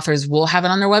 sometimes the authors will have it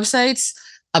on their websites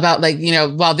about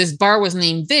while this bar was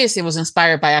named this, it was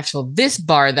inspired by this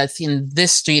bar that's in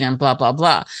this street and blah, blah,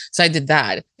 blah. So I did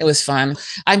that. It was fun.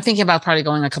 I'm thinking about probably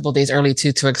going a couple of days early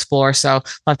too, to explore. So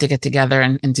we'll have to get together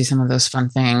and do some of those fun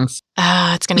things.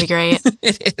 It's going to be great.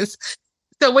 It is.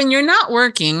 So when you're not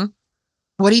working,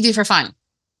 what do you do for fun?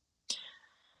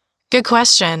 Good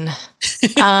question.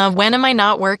 When am I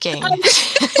not working?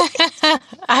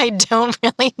 I don't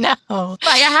really know.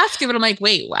 I ask it, but I'm like,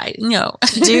 wait, why? No.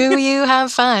 Do you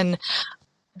have fun?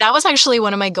 That was actually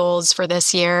one of my goals for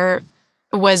this year,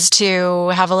 was to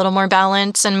have a little more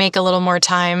balance and make a little more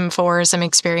time for some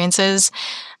experiences.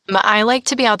 I like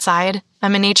to be outside.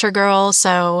 I'm a nature girl,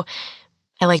 so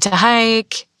I like to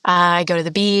hike. I go to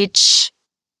the beach.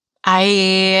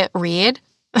 I read.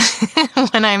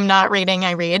 When I'm not reading,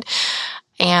 I read.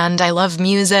 And I love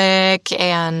music,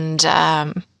 and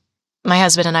my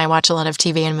husband and I watch a lot of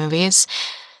TV and movies.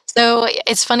 So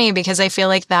it's funny because I feel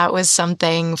like that was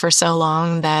something for so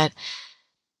long that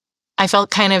I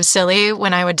felt kind of silly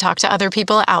when I would talk to other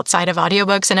people outside of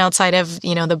audiobooks and outside of,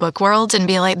 the book world, and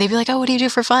they'd be like, oh, what do you do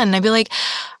for fun? And I'd be like,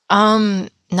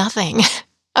 nothing.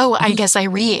 Oh, I guess I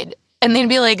read. And they'd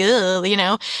be like,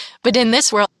 ugh, But in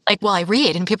this world, well, I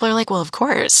read. And people are like, well, of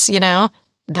course,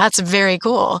 that's very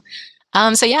cool.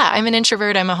 So yeah, I'm an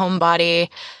introvert. I'm a homebody.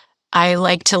 I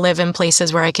like to live in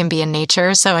places where I can be in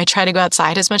nature. So I try to go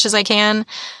outside as much as I can.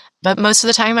 But most of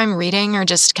the time I'm reading or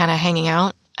just kind of hanging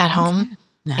out at home.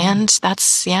 Nice. And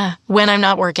that's, when I'm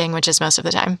not working, which is most of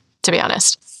the time, to be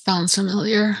honest. Sounds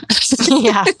familiar.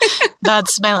 Yeah,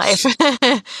 that's my life.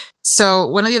 So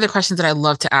one of the other questions that I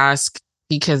love to ask,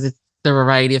 because it's the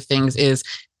variety of things, is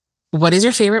what is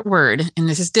your favorite word? And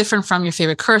this is different from your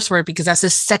favorite curse word, because that's the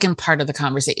second part of the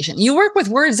conversation. You work with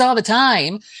words all the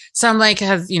time. So I'm like,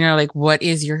 what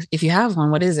is if you have one,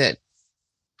 what is it?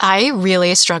 I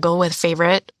really struggle with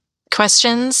favorite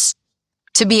questions.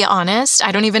 To be honest,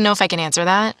 I don't even know if I can answer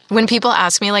that. When people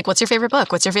ask me, what's your favorite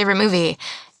book? What's your favorite movie?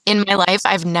 In my life,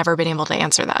 I've never been able to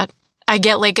answer that. I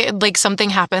get like something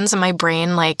happens and my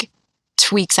brain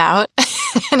tweaks out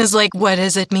and is like, what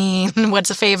does it mean? What's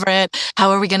a favorite? How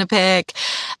are we going to pick?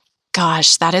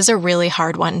 Gosh, that is a really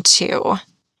hard one to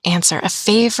answer. A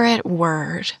favorite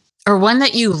word. Or one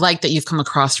that you like that you've come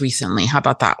across recently. How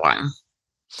about that one?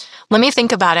 Let me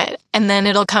think about it. And then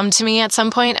it'll come to me at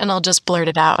some point and I'll just blurt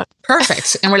it out.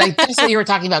 Perfect. And we're like, that's what you were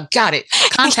talking about. Got it.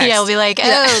 Context. Yeah, I'll be like,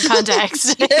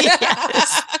 context.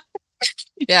 Yes.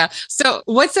 Yeah. So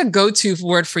what's a go-to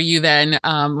word for you then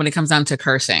when it comes down to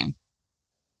cursing?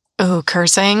 Oh,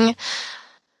 cursing.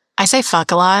 I say fuck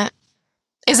a lot.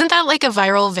 Isn't that like a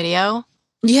viral video?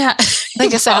 Yeah.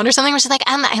 Like a sound or something where she's like,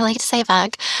 I like to say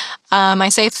fuck. I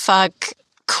say fuck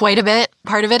quite a bit.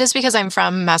 Part of it is because I'm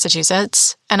from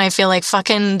Massachusetts, and I feel like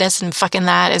fucking this and fucking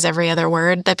that is every other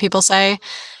word that people say.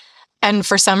 And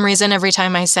for some reason, every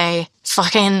time I say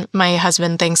fucking, my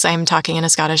husband thinks I'm talking in a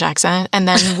Scottish accent. And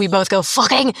then we both go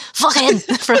fucking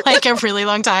for like a really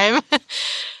long time.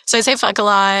 So I say fuck a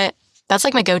lot. That's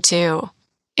like my go-to.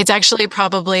 It's actually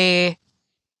probably,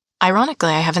 ironically,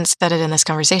 I haven't said it in this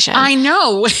conversation. I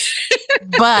know.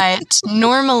 But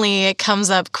normally it comes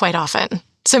up quite often.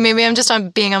 So maybe I'm just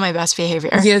being on my best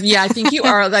behavior. Yeah, I think you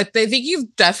are. Like, I think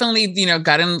you've definitely,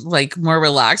 gotten like more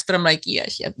relaxed. But I'm like, yeah,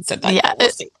 she hasn't said that. Yeah,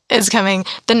 it's coming.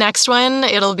 The next one,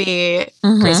 it'll be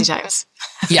crazy times.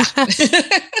 Yeah.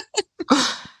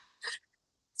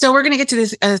 So we're gonna get to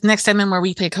this next segment where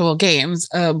we play a couple of games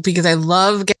because I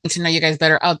love getting to know you guys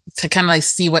better, to kind of like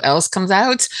see what else comes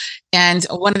out. And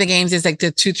one of the games is like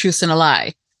the 2 truths and a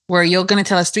lie, where you're gonna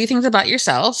tell us 3 things about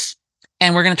yourself,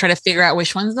 and we're gonna try to figure out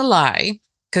which one's the lie.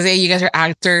 Because you guys are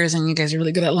actors and you guys are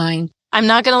really good at lying. I'm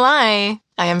not going to lie.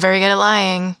 I am very good at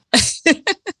lying.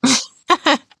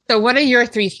 So what are your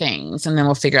 3 things? And then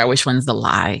we'll figure out which one's the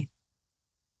lie.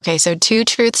 Okay, so 2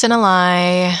 truths and a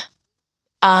lie.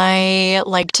 I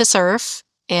like to surf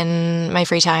in my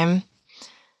free time.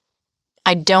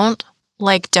 I don't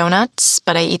like donuts,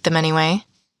 but I eat them anyway.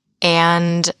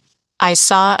 And I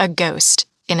saw a ghost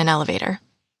in an elevator.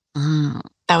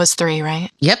 That was 3, right?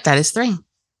 Yep, that is 3.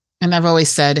 And I've always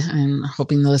said, and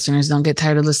hoping the listeners don't get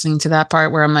tired of listening to that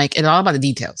part, where I'm like, it's all about the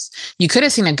details. You could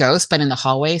have seen a ghost, but in the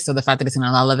hallway. So the fact that it's in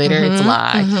an elevator, it's a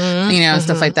lie.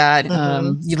 Stuff like that.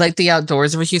 You like the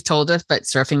outdoors, which you've told us, but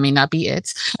surfing may not be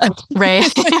it.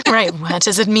 Right. Right. What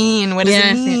does it mean? What does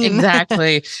it mean?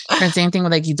 Exactly. And same thing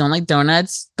with like, you don't like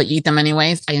donuts, but you eat them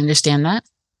anyways. I understand that.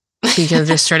 Because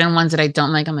there's certain ones that I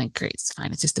don't like. I'm like, great, it's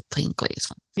fine. It's just a plain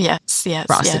glazed one. Yes.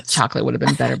 Frosted chocolate would have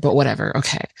been better, but whatever.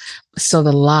 Okay. So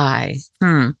the lie.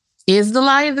 Is the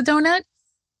lie of the donut?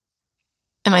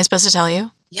 Am I supposed to tell you?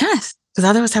 Yes. Because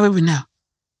otherwise how would we know?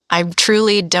 I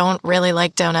truly don't really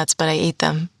like donuts, but I eat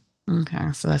them.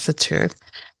 Okay. So that's the truth.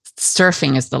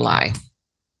 Surfing is the lie.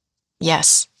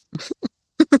 Yes.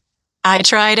 I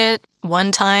tried it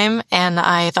one time and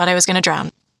I thought I was going to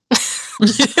drown.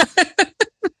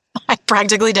 I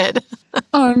practically did.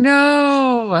 Oh,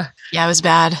 no. Yeah, it was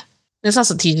bad. It's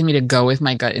also teaching me to go with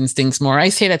my gut instincts more. I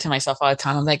say that to myself all the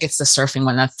time. I'm like, it's the surfing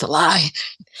one. That's the lie.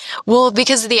 Well,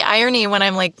 because the irony when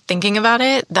I'm like thinking about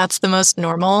it, that's the most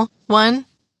normal one.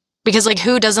 Because like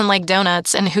who doesn't like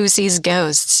donuts and who sees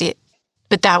ghosts?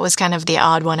 But that was kind of the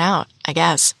odd one out, I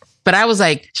guess. But I was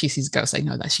like, she sees ghosts. I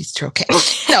know that she's true. Okay.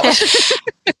 No.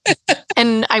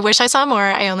 And I wish I saw more.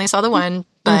 I only saw the one,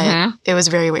 but it was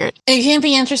very weird. It can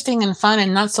be interesting and fun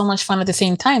and not so much fun at the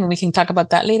same time. And we can talk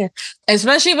about that later.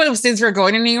 Especially since we're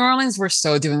going to New Orleans, we're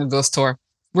so doing a ghost tour.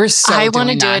 I want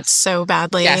to do it so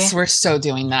badly. Yes, we're so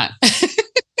doing that.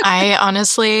 I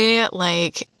honestly,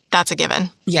 that's a given.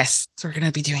 Yes, so we're going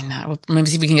to be doing that. We'll maybe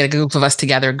see if we can get a group of us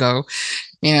together, go.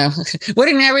 What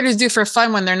do narrators do for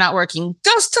fun when they're not working?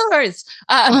 Ghost tours!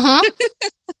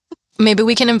 Maybe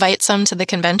we can invite some to the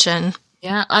convention.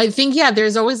 Yeah, I think,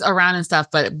 there's always around and stuff,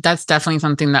 but that's definitely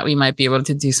something that we might be able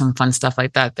to do some fun stuff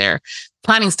like that there.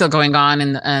 Planning's still going on,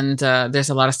 and there's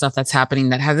a lot of stuff that's happening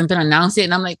that hasn't been announced yet.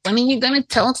 And I'm like, when are you going to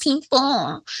tell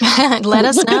people? Let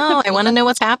us know. I want to know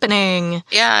what's happening.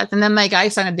 Yeah. And then I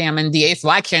signed a damn NDA, so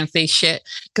I can't say shit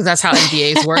because that's how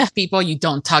NDAs work. People, you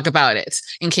don't talk about it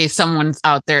in case someone's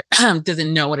out there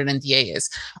doesn't know what an NDA is.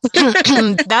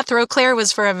 That throat clear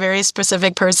was for a very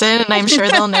specific person, and I'm sure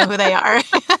they'll know who they are.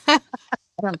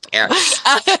 I don't care.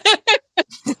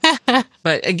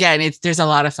 But again, there's a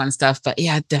lot of fun stuff. But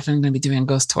definitely going to be doing a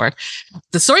ghost tour.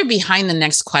 The story behind the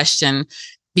next question,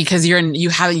 because you're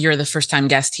the first time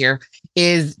guest here,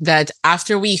 is that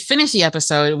after we finish the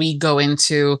episode, we go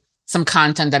into some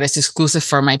content that is exclusive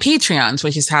for my Patreons,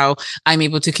 which is how I'm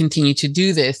able to continue to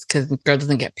do this because the girl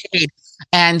doesn't get paid.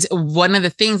 And one of the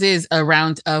things is a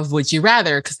round of Would You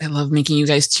Rather, because I love making you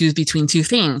guys choose between 2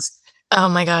 things. Oh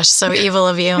my gosh, so evil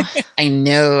of you. I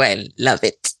know, I love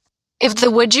it. If the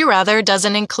would you rather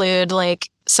doesn't include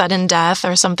sudden death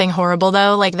or something horrible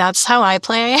though, that's how I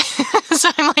play. So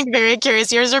I'm very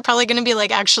curious. Yours are probably going to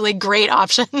be actually great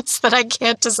options that I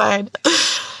can't decide.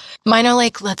 Mine are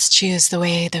let's choose the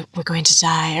way that we're going to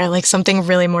die or something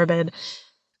really morbid.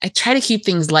 I try to keep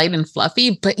things light and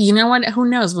fluffy, but you know what? Who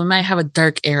knows? We might have a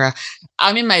dark era.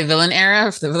 I'm in my villain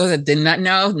era. For those that did not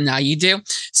know, now you do.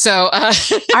 So,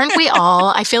 aren't we all?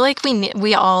 I feel like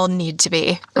we all need to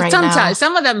be right now. Sometimes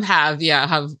some of them have,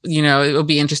 it will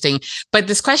be interesting. But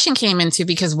this question came into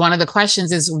because one of the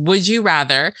questions is, would you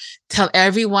rather tell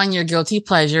everyone your guilty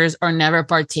pleasures or never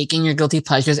partake in your guilty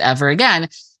pleasures ever again?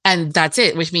 And that's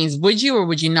it, which means would you or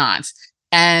would you not?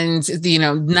 And,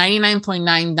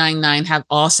 99.999 have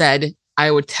all said,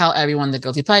 I would tell everyone the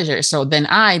guilty pleasure. So then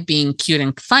I, being cute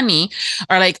and funny,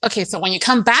 are like, okay, so when you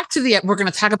come back to we're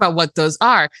going to talk about what those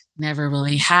are. Never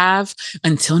really have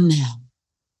until now.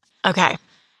 Okay.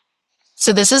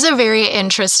 So this is a very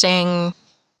interesting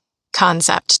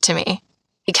concept to me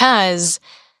because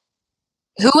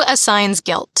who assigns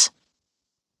guilt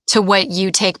to what you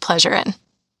take pleasure in?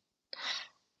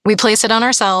 We place it on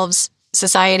ourselves.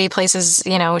 Society places,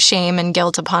 shame and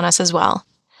guilt upon us as well.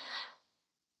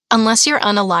 Unless you're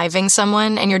unaliving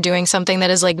someone and you're doing something that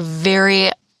is like very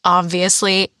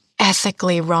obviously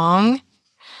ethically wrong,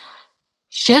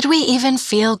 should we even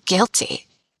feel guilty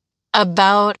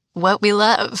about what we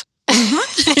love?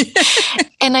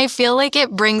 And I feel like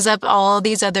it brings up all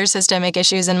these other systemic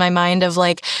issues in my mind of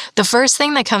like, the first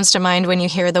thing that comes to mind when you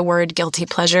hear the word guilty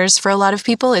pleasures for a lot of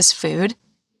people is food,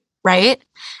 right?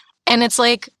 And it's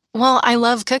like, well, I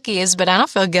love cookies, but I don't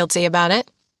feel guilty about it.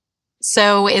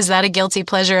 So is that a guilty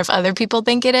pleasure if other people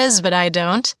think it is, but I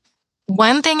don't?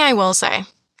 One thing I will say,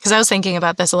 because I was thinking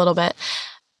about this a little bit,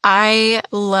 I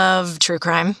love true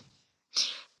crime.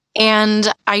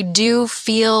 And I do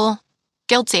feel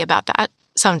guilty about that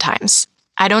sometimes.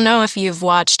 I don't know if you've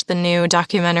watched the new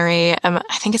documentary, I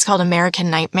think it's called American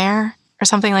Nightmare or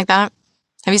something like that.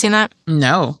 Have you seen that?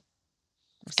 No.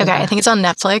 Okay, I think it's on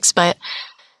Netflix, but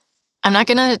I'm not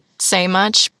going to say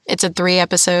much. It's a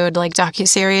 3-episode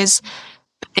docuseries.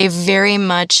 They very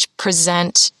much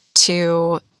present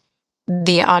to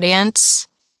the audience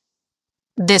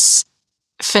this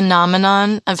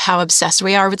phenomenon of how obsessed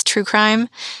we are with true crime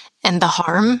and the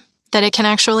harm that it can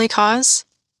actually cause,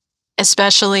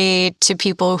 especially to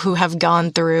people who have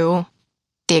gone through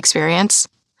the experience.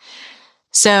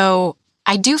 So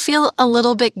I do feel a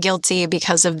little bit guilty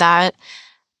because of that,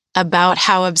 about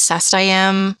how obsessed I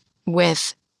am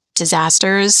with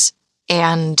disasters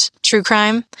and true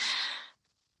crime.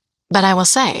 But I will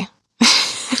say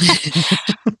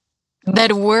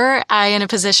that were I in a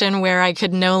position where I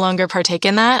could no longer partake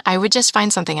in that, I would just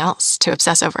find something else to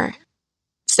obsess over.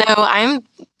 So I'm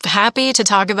happy to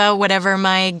talk about whatever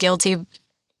my guilty,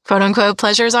 quote unquote,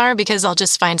 pleasures are, because I'll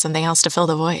just find something else to fill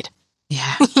the void.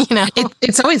 Yeah.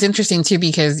 It's always interesting too,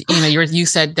 because, you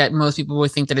said that most people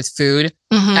would think that it's food.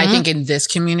 Mm-hmm. I think in this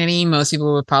community, most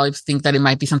people would probably think that it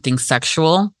might be something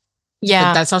sexual. Yeah.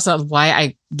 But that's also why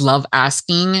I love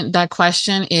asking that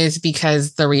question, is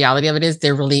because the reality of it is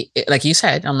they're really, like you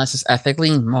said, unless it's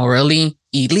ethically, morally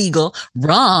illegal,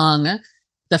 wrong.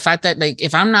 The fact that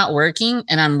if I'm not working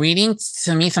and I'm reading,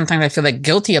 to me, sometimes I feel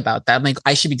guilty about that.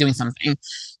 I should be doing something.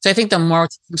 So I think the more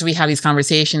times we have these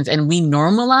conversations and we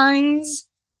normalize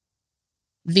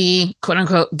the quote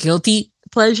unquote guilty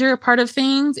pleasure part of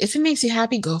things, if it makes you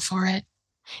happy, go for it.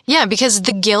 Yeah, because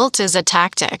the guilt is a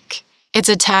tactic. It's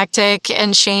a tactic,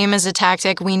 and shame is a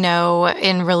tactic. We know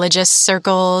in religious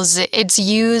circles, it's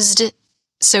used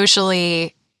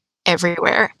socially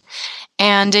everywhere.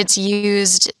 And it's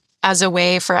used as a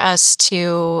way for us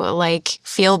to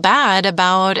feel bad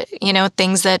about,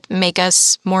 things that make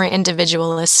us more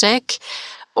individualistic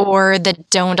or that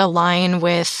don't align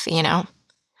with,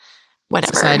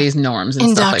 whatever society's norms and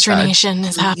indoctrination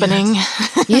is happening.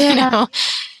 Yes. Yeah.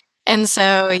 And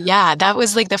so, yeah, that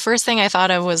was the first thing I thought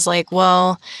of was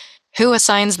well, who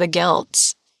assigns the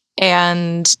guilt?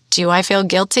 And do I feel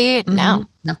guilty? Mm-hmm.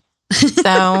 No.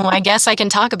 So I guess I can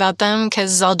talk about them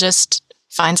because I'll just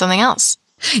find something else.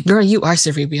 Girl, you are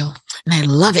cerebral, and I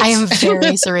love it. I am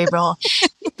very cerebral.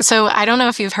 So I don't know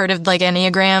if you've heard of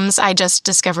Enneagrams. I just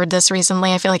discovered this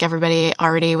recently. I feel like everybody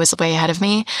already was way ahead of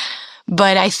me.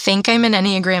 But I think I'm an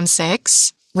Enneagram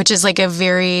 6, which is a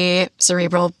very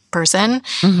cerebral person.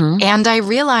 Mm-hmm. And I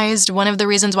realized one of the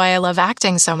reasons why I love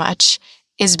acting so much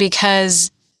is because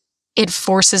it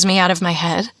forces me out of my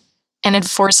head. And it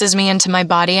forces me into my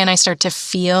body, and I start to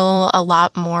feel a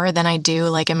lot more than I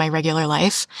do in my regular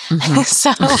life. Mm-hmm.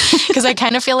 So, because I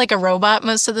kind of feel like a robot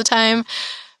most of the time,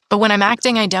 but when I'm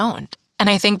acting, I don't. And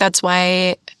I think that's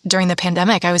why during the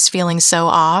pandemic, I was feeling so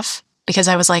off, because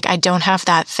I was I don't have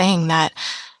that thing that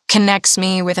connects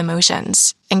me with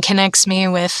emotions and connects me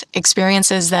with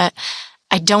experiences that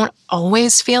I don't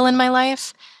always feel in my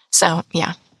life. So,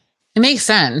 yeah. It makes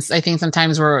sense. I think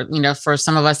sometimes we're, for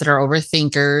some of us that are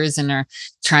overthinkers and are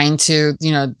trying to,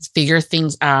 figure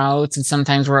things out, and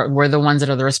sometimes we're the ones that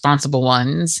are the responsible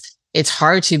ones. It's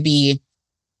hard to be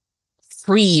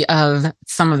free of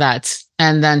some of that,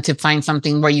 and then to find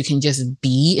something where you can just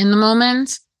be in the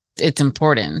moment. It's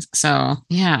important. So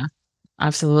yeah,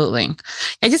 absolutely.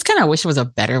 I just kind of wish it was a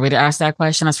better way to ask that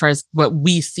question as far as what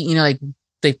we see, like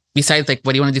besides like,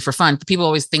 what do you want to do for fun? People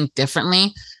always think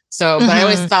differently. So, but I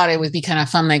always thought it would be kind of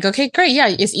fun. Like, okay, great. Yeah.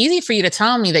 It's easy for you to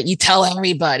tell me that you tell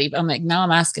everybody. But I'm like, no,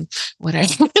 I'm asking what I.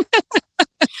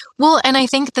 Well, and I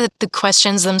think that the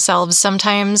questions themselves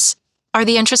sometimes are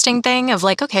the interesting thing of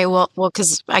like, okay, well,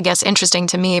 because I guess interesting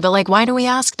to me, but like, why do we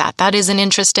ask that? That is an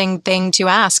interesting thing to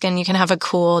ask, and you can have a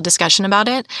cool discussion about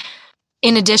it.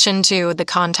 In addition to the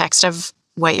context of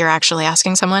what you're actually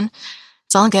asking someone,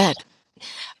 it's all good.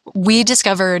 We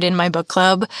discovered in my book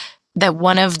club that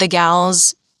one of the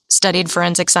gals studied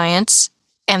forensic science.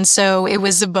 And so it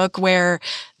was a book where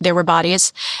there were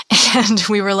bodies, and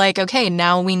we were like, okay,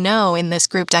 now we know in this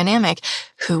group dynamic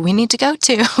who we need to go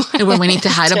to. When we need to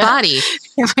hide a body.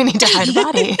 We need to hide a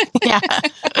body. Yeah.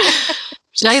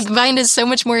 Which I find is so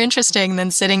much more interesting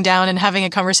than sitting down and having a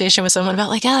conversation with someone about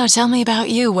like, oh, tell me about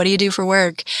you. What do you do for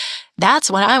work? That's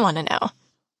what I want to know.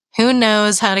 Who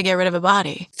knows how to get rid of a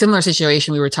body? Similar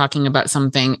situation. We were talking about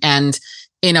something, and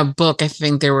in a book, I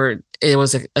think it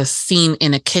was a scene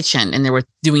in a kitchen, and they were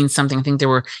doing something. I think they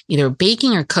were either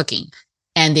baking or cooking,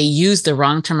 and they used the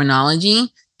wrong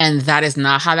terminology, and that is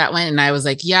not how that went. And I was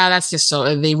like, yeah, that's just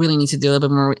so they really need to do a little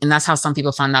bit more. And that's how some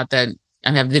people found out that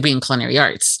I have a degree in culinary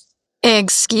arts.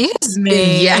 Excuse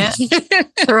me. Yeah.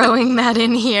 Throwing that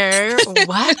in here.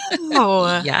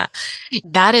 Wow. Yeah.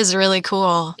 That is really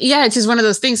cool. Yeah, it's just one of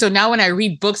those things. So now when I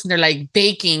read books and they're like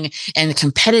baking and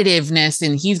competitiveness,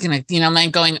 and he's going to, I'm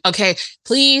like going, okay,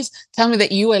 please tell me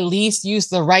that you at least use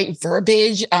the right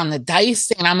verbiage on the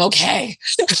dice, and I'm okay.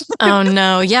 Oh,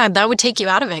 no. Yeah, that would take you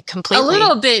out of it completely. A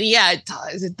little bit. Yeah,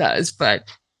 it does. But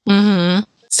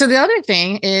So the other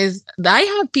thing is that I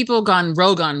have people gone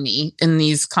rogue on me in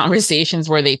these conversations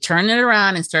where they turn it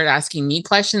around and start asking me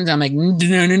questions. I'm like, no,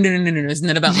 it's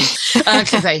not about me.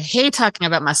 Because I hate talking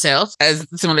about myself, as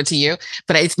similar to you,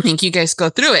 but I think you guys go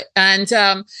through it. And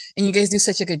you guys do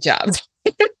such a good job.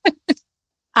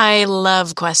 I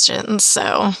love questions.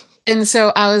 And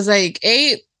so I was like,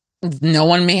 hey, no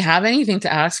one may have anything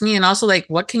to ask me. And also like,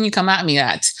 what can you come at me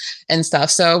at and stuff?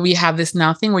 So we have this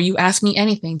now thing where you ask me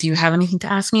anything. Do you have anything to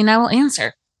ask me? And I will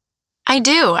answer. I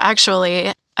do,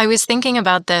 actually. I was thinking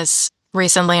about this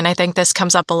recently, and I think this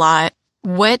comes up a lot.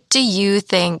 What do you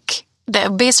think,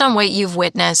 that based on what you've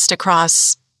witnessed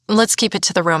across, let's keep it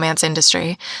to the romance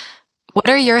industry, what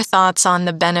are your thoughts on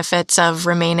the benefits of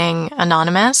remaining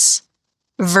anonymous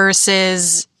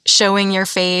versus showing your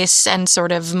face and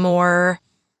sort of more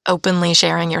openly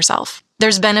sharing yourself?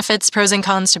 There's benefits, pros and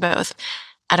cons to both.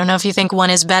 I don't know if you think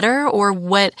one is better or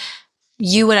what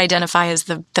you would identify as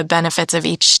the benefits of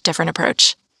each different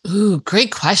approach. Ooh,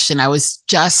 great question. I was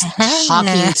just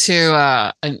talking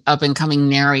to an up-and-coming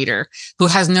narrator who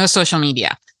has no social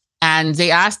media. And they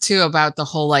asked too about the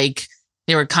whole, like,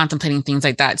 they were contemplating things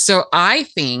like that. So I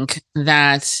think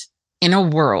that in a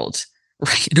world,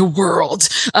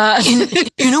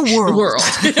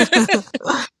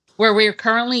 where we're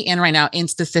currently in right now, and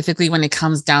specifically when it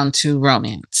comes down to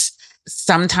romance,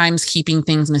 sometimes keeping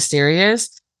things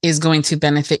mysterious is going to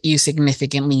benefit you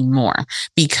significantly more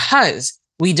because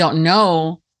we don't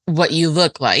know what you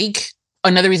look like.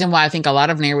 Another reason why I think a lot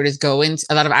of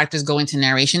actors go into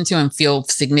narration too and feel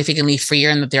significantly freer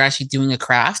and that they're actually doing a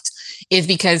craft is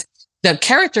because the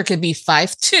character could be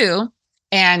 5'2"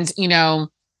 and,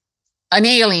 an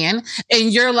alien,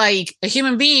 and you're like a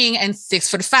human being and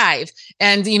 6'5",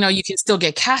 and you can still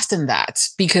get cast in that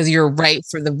because you're right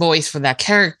for the voice for that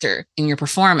character in your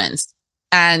performance,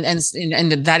 and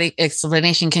that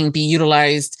explanation can be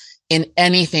utilized in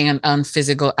anything on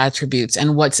physical attributes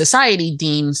and what society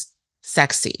deems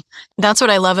sexy. That's what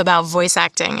I love about voice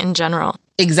acting in general.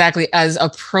 Exactly, as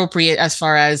appropriate as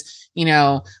far as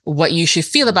what you should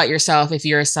feel about yourself if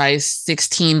you're a size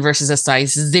 16 versus a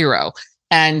size 0.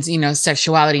 And,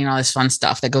 sexuality and all this fun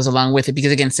stuff that goes along with it.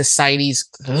 Because again, society's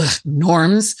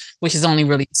norms, which is only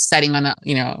really setting on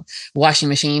a, washing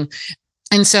machine.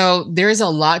 And so there is a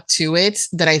lot to it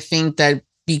that I think that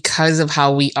because of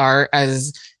how we are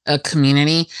as a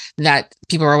community, that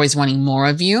people are always wanting more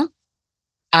of you.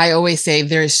 I always say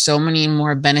there's so many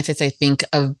more benefits, I think,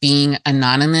 of being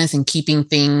anonymous and keeping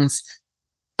things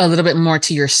a little bit more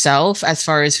to yourself as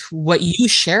far as what you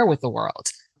share with the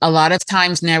world. A lot of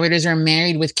times narrators are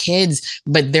married with kids,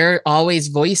 but they're always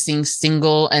voicing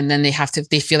single. And then they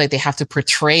feel like they have to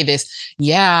portray this.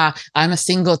 Yeah, I'm a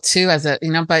single too,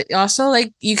 but also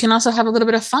like you can also have a little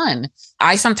bit of fun.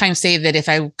 I sometimes say that if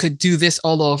I could do this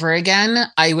all over again,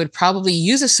 I would probably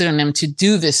use a pseudonym to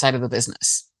do this side of the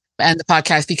business and the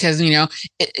podcast because,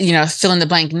 fill in the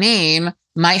blank name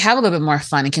might have a little bit more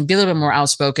fun. It can be a little bit more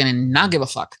outspoken and not give a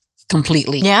fuck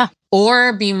completely. Yeah.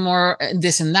 Or be more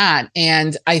this and that.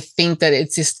 And I think that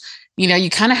it's just, you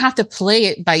kind of have to play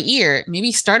it by ear.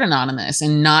 Maybe start anonymous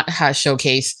and not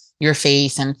showcase your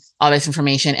face and all this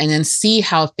information and then see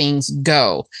how things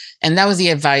go. And that was the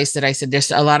advice that I said.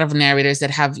 There's a lot of narrators that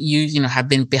have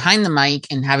been behind the mic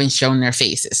and haven't shown their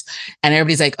faces. And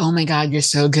everybody's like, oh my God, you're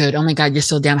so good. Oh my God, you're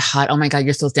so damn hot. Oh my God,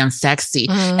 you're so damn sexy.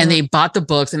 And they bought the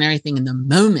books and everything. In the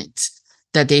moment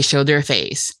that they showed their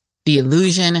face, the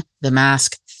illusion, the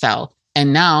mask fell.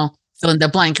 And now, fill in the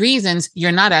blank reasons,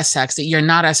 you're not as sexy, you're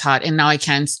not as hot. And now I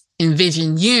can't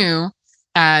envision you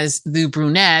as the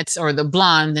brunette or the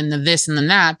blonde and the this and the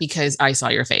that because I saw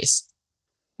your face.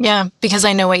 Yeah, because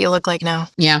I know what you look like now.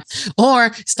 Yeah.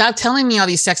 Or stop telling me all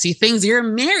these sexy things. You're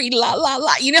married, la, la,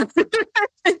 la,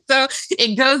 So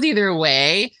it goes either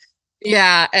way.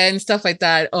 Yeah. And stuff like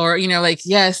that. Or,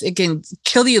 yes, it can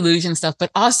kill the illusion stuff,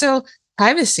 but also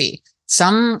privacy.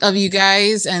 Some of you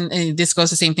guys, and this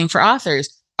goes the same thing for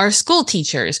authors, are school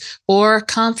teachers or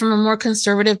come from a more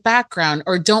conservative background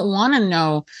or don't want to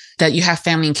know that you have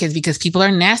family and kids because people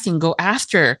are nasty and go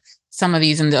after some of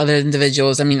these and the other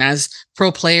individuals. I mean, as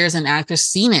pro players and actors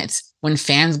seen it, when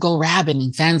fans go rabid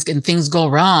and things go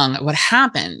wrong, what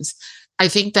happens? I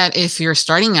think that if you're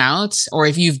starting out or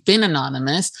if you've been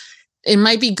anonymous, it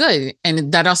might be good.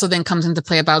 And that also then comes into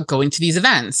play about going to these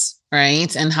events.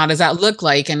 Right. And how does that look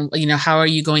like? And, how are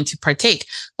you going to partake?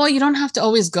 Well, you don't have to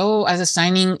always go as a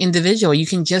signing individual. You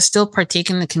can just still partake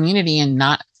in the community and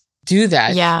not do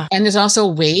that. Yeah. And there's also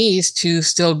ways to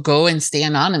still go and stay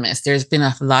anonymous. There's been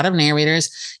a lot of narrators,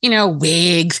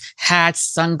 wigs, hats,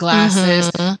 sunglasses,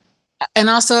 and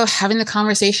also having the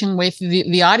conversation with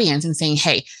the audience and saying,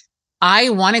 hey, I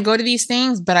want to go to these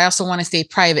things, but I also want to stay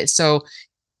private. So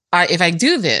if I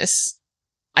do this,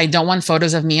 I don't want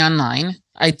photos of me online.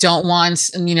 I don't want,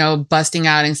 busting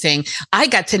out and saying, I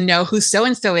got to know who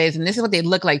so-and-so is. And this is what they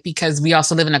look like, because we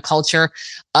also live in a culture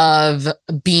of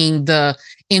being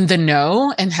in the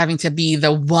know and having to be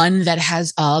the one that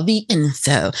has all the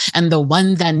info and the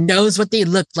one that knows what they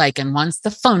look like and wants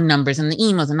the phone numbers and the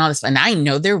emails and all this. And I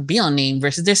know their real name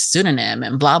versus their pseudonym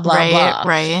and blah, blah, blah.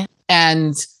 Right.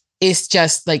 And it's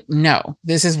just like, no,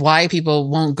 this is why people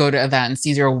won't go to events.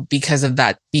 These are because of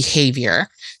that behavior.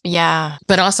 Yeah.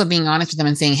 But also being honest with them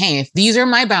and saying, hey, if these are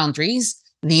my boundaries,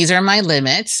 these are my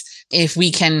limits. If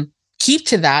we can keep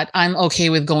to that, I'm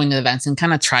okay with going to events and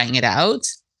kind of trying it out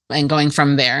and going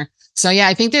from there. So yeah,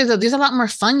 I think there's a lot more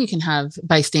fun you can have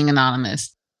by staying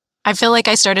anonymous. I feel like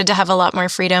I started to have a lot more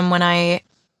freedom when I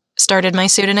started my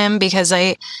pseudonym because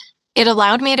it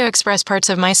allowed me to express parts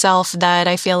of myself that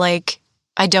I feel like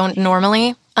I don't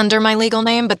normally under my legal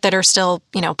name, but that are still,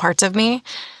 parts of me.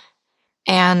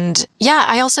 And yeah,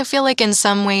 I also feel like in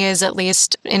some ways, at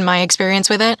least in my experience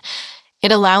with it,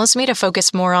 it allows me to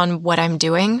focus more on what I'm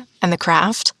doing and the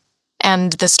craft.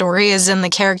 And the story is in the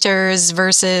characters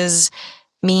versus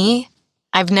me.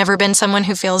 I've never been someone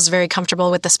who feels very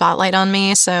comfortable with the spotlight on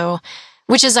me. So,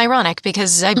 which is ironic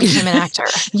because I became an actor.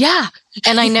 Yeah.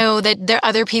 And I know that there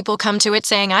other people come to it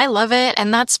saying, I love it,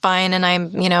 and that's fine. And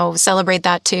I'm, celebrate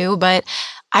that too. But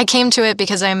I came to it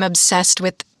because I'm obsessed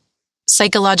with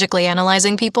psychologically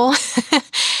analyzing people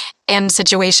and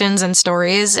situations and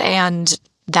stories. And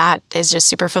that is just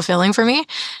super fulfilling for me.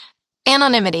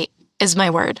 Anonymity is my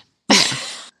word.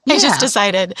 I just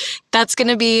decided that's going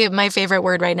to be my favorite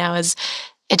word right now. Is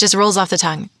it just rolls off the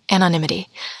tongue, anonymity.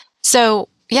 So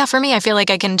yeah, for me, I feel like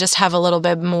I can just have a little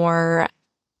bit more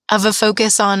of a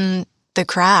focus on the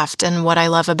craft and what I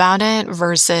love about it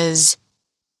versus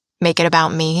make it about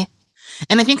me.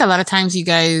 And I think a lot of times you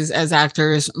guys as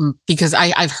actors, because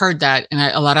I've heard that, and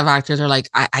a lot of actors are like,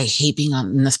 I hate being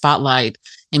in the spotlight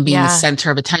and being the center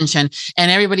of attention.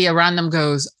 And everybody around them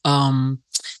goes,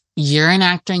 you're an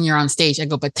actor and you're on stage. I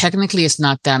go, but technically it's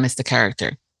not them, it's the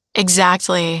character.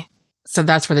 Exactly. So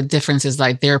that's where the difference is.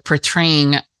 Like they're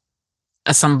portraying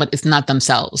somebody, it's not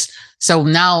themselves. So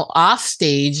now off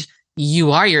stage,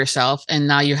 you are yourself, and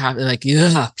now you have like,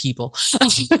 people.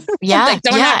 Yeah.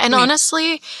 And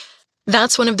honestly,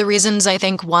 that's one of the reasons I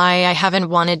think why I haven't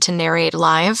wanted to narrate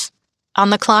live on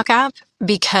the Clock app,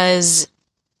 because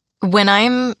when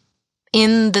I'm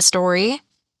in the story,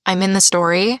 I'm in the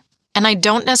story, and I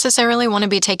don't necessarily want to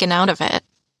be taken out of it.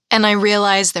 And I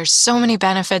realize there's so many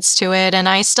benefits to it, and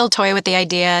I still toy with the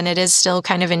idea, and it is still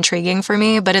kind of intriguing for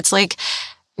me. But it's like,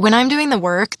 when I'm doing the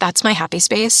work, that's my happy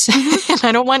space, and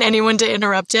I don't want anyone to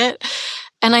interrupt it.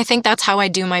 And I think that's how I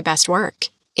do my best work,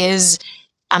 is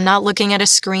I'm not looking at a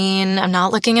screen, I'm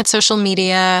not looking at social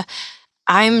media.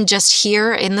 I'm just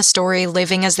here in the story,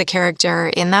 living as the character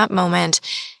in that moment,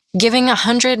 giving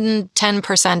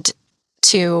 110%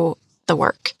 to the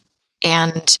work.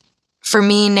 And for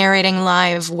me, narrating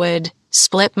live would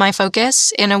split my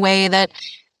focus in a way that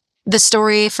the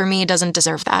story for me doesn't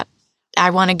deserve that.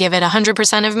 I want to give it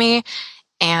 100% of me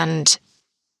and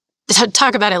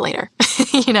talk about it later,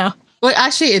 you know? Well,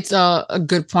 actually, it's a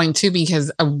good point too,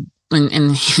 because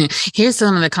and here's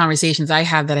some of the conversations I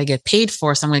have that I get paid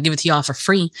for. So I'm going to give it to y'all for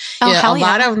free. Oh, a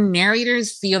lot of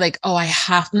narrators feel like, oh, I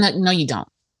have no, you don't.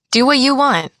 Do what you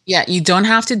want. Yeah, you don't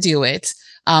have to do it.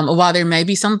 While there may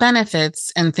be some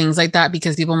benefits and things like that,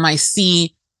 because people might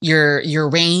see your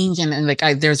range and like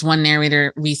there's one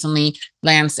narrator recently,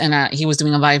 Lance, and he was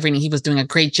doing a live reading. He was doing a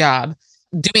great job,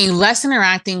 doing less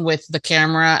interacting with the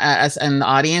camera and the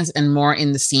audience and more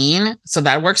in the scene. So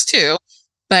that works too.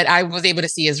 But I was able to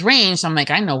see his range. So I'm like,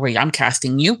 I know where I'm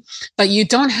casting you, but you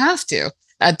don't have to.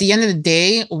 At the end of the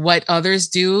day, what others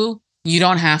do, you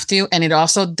don't have to. And it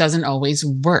also doesn't always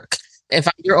work. If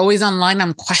you're always online,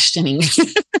 I'm questioning.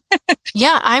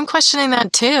 Yeah, I'm questioning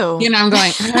that too. You know, I'm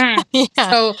going, Yeah.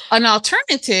 So an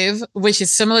alternative, which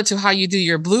is similar to how you do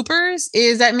your bloopers,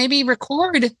 is that maybe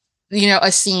record,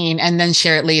 a scene and then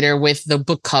share it later with the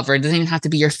book cover. It doesn't even have to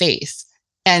be your face.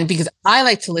 And because I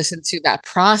like to listen to that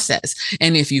process.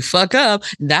 And if you fuck up,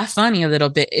 that's funny a little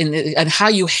bit and how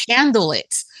you handle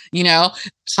it.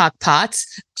 Cook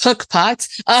pots.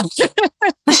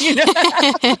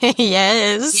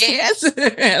 Yes. Yes.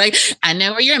 Like, I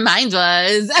know where your mind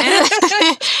was.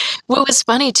 What was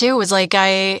funny too was like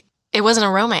it wasn't a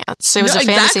romance. It was a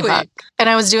fantasy book. And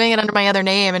I was doing it under my other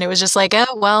name, and it was just like,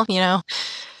 oh, well,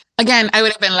 Again, I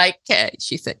would have been like, yeah,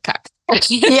 she said cock.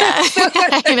 Yeah,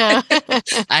 I know.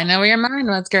 I know where your mind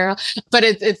was, girl. But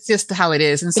it's just how it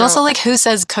is. And so, also, like, who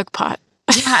says cook pot?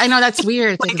 Yeah, I know, that's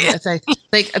weird. It's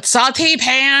like a saute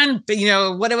pan, but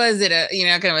what was it?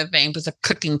 Kind of a thing. It was a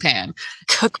cooking pan.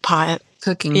 Cook pot.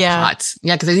 Cooking pot.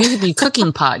 Yeah, because it used to be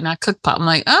cooking pot, not cook pot. I'm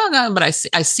like, oh no, but I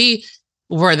see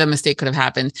where the mistake could have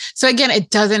happened. So again,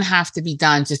 it doesn't have to be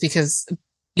done just because,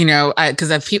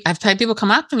 because I've had people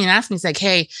come up to me and ask me, it's like,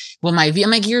 hey, well, I'm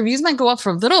like, your views might go up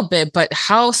for a little bit, but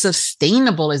how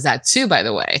sustainable is that too, by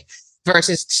the way,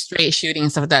 versus straight shooting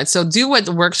and stuff like that. So do what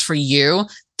works for you.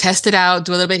 Test it out,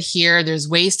 do a little bit here. There's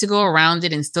ways to go around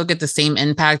it and still get the same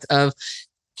impact of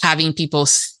having people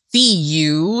see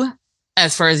you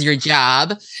as far as your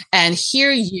job and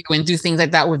hear you and do things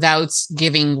like that without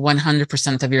giving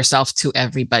 100% of yourself to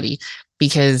everybody.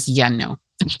 Because no.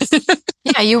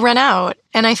 Yeah, you run out.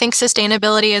 And I think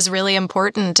sustainability is really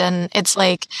important. And it's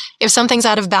like, if something's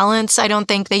out of balance, I don't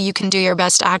think that you can do your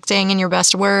best acting and your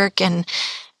best work. And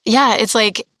yeah, it's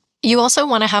like, you also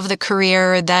want to have the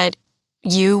career that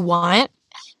you want.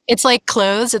 It's like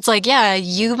clothes. It's like, yeah,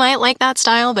 you might like that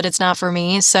style, but it's not for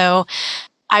me. So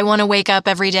I want to wake up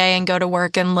every day and go to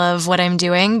work and love what I'm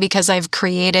doing because I've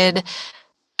created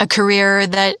a career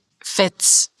that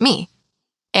fits me.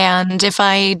 And if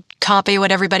I copy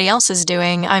what everybody else is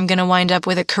doing, I'm going to wind up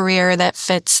with a career that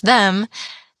fits them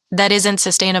that isn't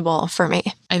sustainable for me.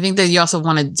 I think that you also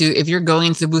want to do, if you're going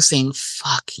into the booth saying,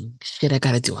 fucking shit, I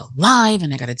got to do a live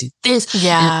and I got to do this.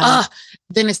 Yeah. And,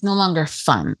 then it's no longer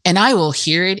fun. And I will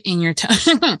hear it in your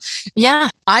tone. Yeah.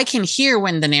 I can hear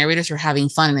when the narrators are having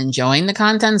fun and enjoying the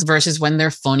contents versus when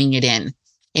they're phoning it in.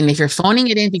 And if you're phoning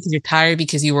it in because you're tired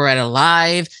because you were at a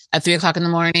live at 3:00 in the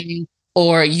morning,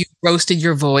 or you roasted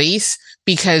your voice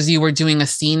because you were doing a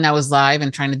scene that was live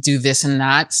and trying to do this and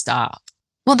that, stop.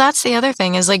 Well, that's the other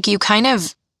thing is like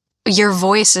your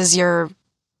voice is your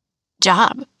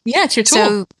job. Yeah, it's your tool.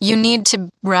 So you need to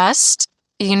rest.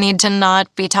 You need to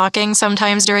not be talking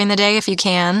sometimes during the day if you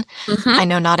can. Mm-hmm. I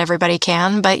know not everybody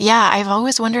can, but yeah, I've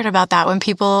always wondered about that when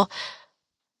people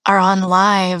are on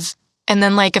live and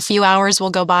then like a few hours will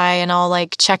go by and I'll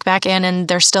like check back in and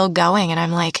they're still going. And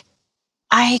I'm like,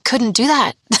 I couldn't do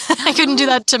that. I couldn't do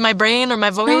that to my brain or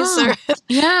my voice. No.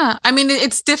 Yeah. I mean,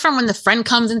 it's different when the friend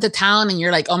comes into town and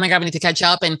you're like, oh my God, we need to catch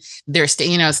up. And they're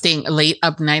staying late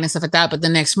up night and stuff like that. But the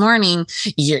next morning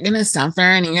you're going to suffer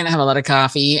and you're going to have a lot of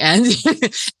coffee and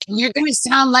you're going to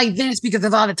sound like this because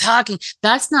of all the talking.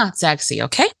 That's not sexy.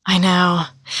 Okay. I know.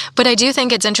 But I do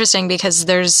think it's interesting because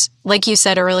there's, like you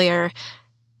said earlier,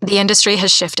 the industry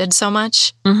has shifted so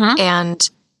much and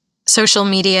social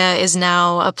media is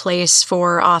now a place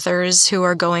for authors who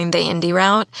are going the indie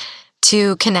route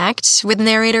to connect with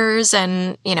narrators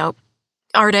and,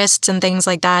 artists and things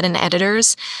like that and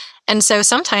editors. And so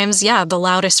sometimes, the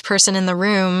loudest person in the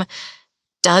room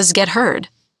does get heard.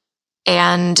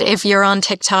 And if you're on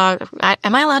TikTok,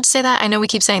 am I allowed to say that? I know we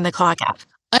keep saying the clock app.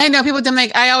 I know people don't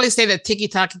I always say that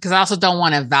TikTok because I also don't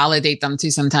want to validate them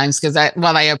too sometimes because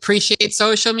while I appreciate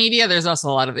social media, there's also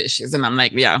a lot of issues. And I'm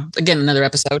like, again, another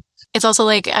episode. It's also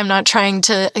like, I'm not trying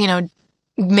to,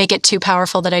 make it too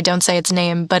powerful that I don't say its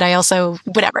name, but I also,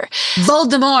 whatever.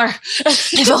 Voldemort.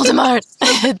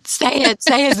 Say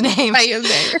his name. Say his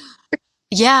name.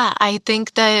 Yeah, I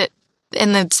think that,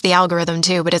 and it's the algorithm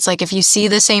too, but it's like if you see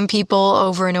the same people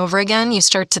over and over again, you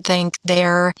start to think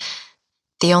they're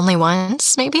the only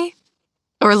ones, maybe?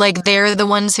 Or like they're the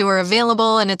ones who are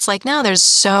available. And it's like, no, there's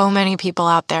so many people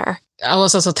out there. I will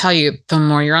also tell you, the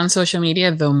more you're on social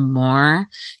media, the more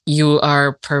you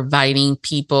are providing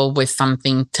people with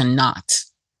something to not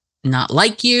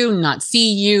like you, not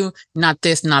see you, not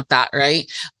this, not that,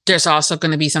 right? There's also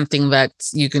going to be something that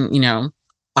you can,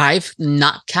 I've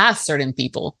not cast certain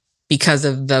people because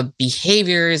of the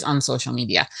behaviors on social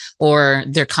media or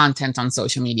their content on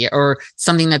social media or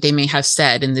something that they may have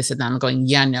said and this and that. I'm going,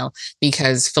 no,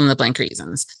 because from the blank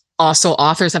reasons. Also,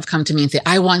 authors have come to me and say,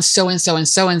 I want so-and-so and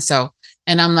so-and-so.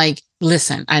 And I'm like,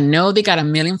 listen, I know they got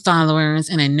 1 million followers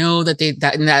and I know that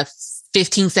that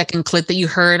 15-second clip that you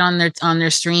heard on their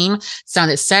stream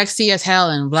sounded sexy as hell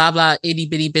and blah, blah, itty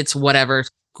bitty bits, whatever,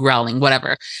 growling,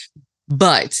 whatever.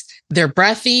 But they're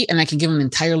breathy and I can give them an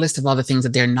entire list of all the things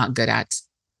that they're not good at.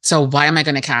 So why am I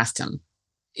going to cast them?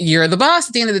 You're the boss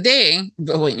at the end of the day,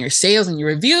 but when your sales and your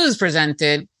reviews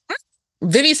presented,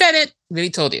 Vivi said it, Vivi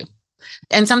told you.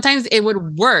 And sometimes it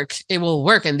would work. It will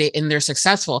work and they're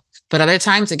successful. But other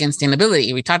times, again,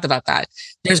 sustainability, we talked about that.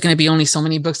 There's going to be only so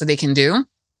many books that they can do.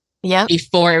 Yeah.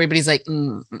 Before everybody's like,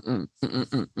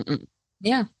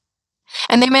 yeah.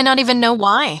 And they may not even know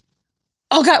why.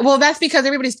 Oh God. Well, that's because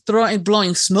everybody's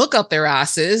blowing smoke up their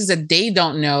asses that they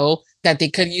don't know that they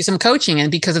could use some coaching. And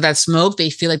because of that smoke,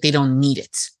 they feel like they don't need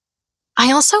it.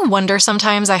 I also wonder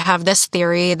sometimes, I have this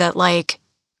theory that like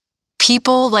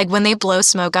people, like when they blow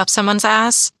smoke up someone's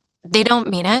ass, they don't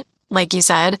mean it, like you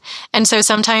said. And so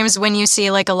sometimes when you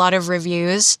see like a lot of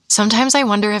reviews, sometimes I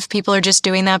wonder if people are just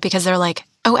doing that because they're like,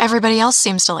 oh, everybody else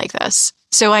seems to like this.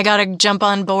 So I got to jump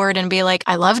on board and be like,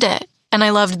 I loved it. And I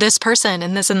loved this person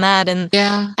and this and that. And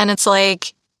and it's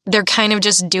like, they're kind of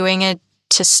just doing it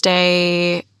to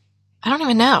stay, I don't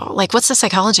even know. Like, what's the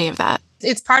psychology of that?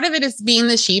 It's part of it is being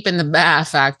the sheep and the bah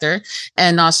factor.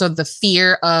 And also the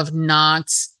fear of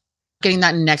not getting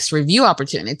that next review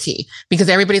opportunity because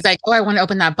everybody's like, oh, I want to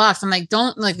open that box. I'm like,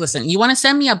 listen, you want to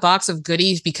send me a box of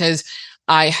goodies because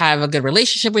I have a good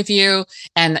relationship with you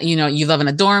and, you love and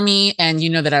adore me and you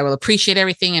know that I will appreciate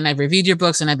everything. And I've reviewed your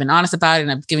books and I've been honest about it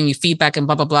and I've given you feedback and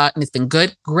blah, blah, blah. And it's been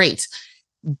good. Great.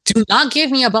 Do not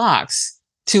give me a box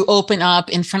to open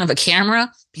up in front of a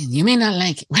camera. You may not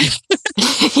like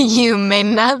it. You may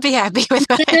not be happy with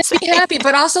what I say. Happy,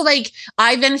 but also like,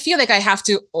 I then feel like I have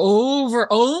to oh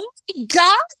my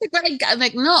God.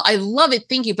 Like, no, I love it.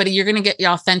 Thank you. But you're going to get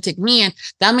your authentic me. And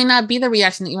that may not be the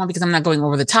reaction that you want because I'm not going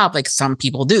over the top like some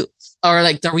people do. Or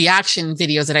like the reaction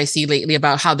videos that I see lately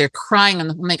about how they're crying.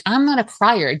 I'm like, I'm not a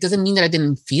crier. It doesn't mean that I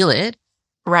didn't feel it.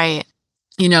 Right.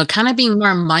 Kind of being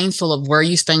more mindful of where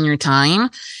you spend your time.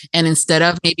 And instead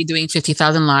of maybe doing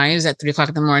 50,000 lives at 3:00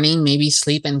 in the morning, maybe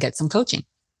sleep and get some coaching.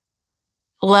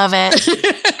 Love it.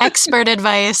 Expert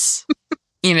advice.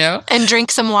 And drink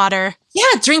some water.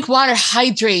 Yeah, drink water,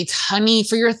 hydrate, honey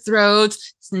for your throat,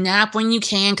 nap when you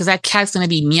can, because that cat's going to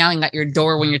be meowing at your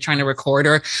door when you're trying to record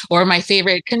or my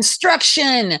favorite,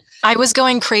 construction. I was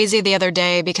going crazy the other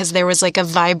day because there was like a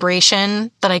vibration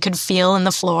that I could feel in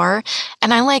the floor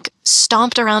and I like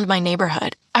stomped around my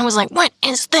neighborhood. I was like, what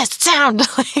is this sound?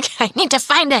 Like, I need to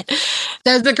find it.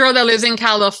 There's the girl that lives in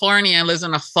California and lives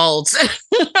in a fault.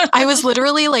 I was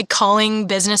literally like calling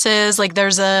businesses. Like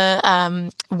there's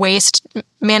a waste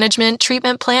management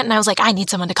treatment plant. And I was like, I need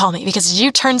someone to call me because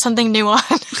you turned something new on.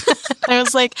 I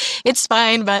was like, it's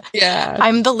fine. But yeah,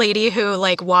 I'm the lady who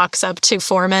like walks up to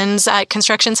foremans at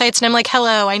construction sites. And I'm like,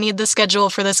 hello, I need the schedule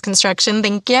for this construction.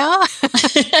 Thank you.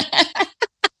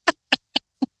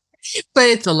 But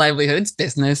it's a livelihood. It's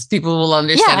business. People will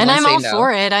understand. Yeah, and I'm all no.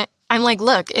 for it. I'm like,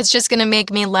 look, it's just going to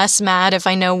make me less mad if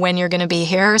I know when you're going to be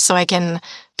here so I can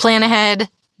plan ahead,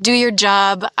 do your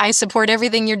job. I support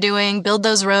everything you're doing. Build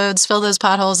those roads, fill those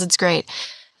potholes. It's great.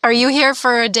 Are you here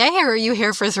for a day or are you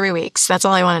here for 3 weeks? That's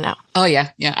all I want to know. Oh, yeah.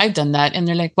 Yeah, I've done that. And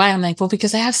they're like, why? I'm like, well,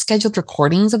 because I have scheduled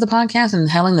recordings of the podcast and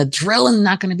having the drill is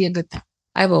not going to be a good thing.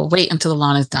 I will wait until the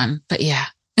lawn is done. But yeah.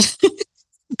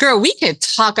 girl, we could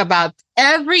talk about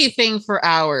everything for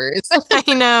hours.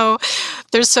 I know.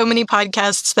 There's so many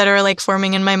podcasts that are like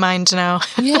forming in my mind now.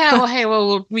 Yeah. Well, hey,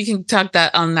 we can talk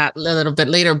on that a little bit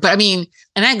later. But I mean,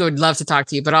 and I would love to talk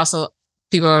to you, but also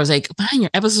people are always like, man,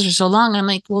 your episodes are so long. I'm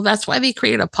like, well, that's why they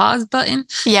created a pause button.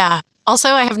 Yeah. Also,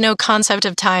 I have no concept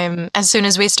of time. As soon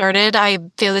as we started,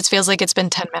 it feels like it's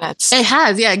been 10 minutes. It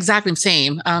has. Yeah, exactly.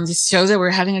 Same. Just shows that we're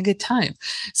having a good time.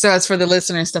 So as for the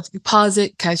listener stuff, you pause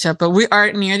it, catch up, but we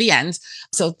are near the end.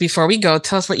 So before we go,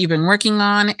 tell us what you've been working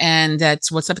on and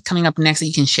what's coming up next that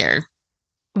you can share.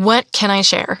 What can I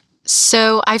share?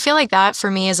 So I feel like that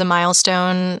for me is a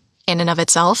milestone in and of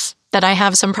itself, that I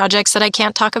have some projects that I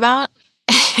can't talk about.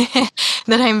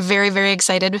 That I'm very, very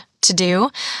excited to do.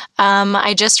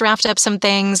 I just wrapped up some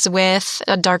things with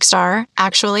Dark Star,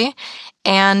 actually,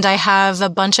 and I have a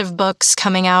bunch of books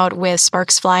coming out with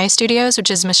Sparks Fly Studios,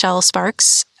 which is Michelle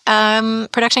Sparks'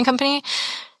 production company,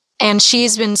 and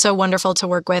she's been so wonderful to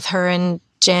work with, her and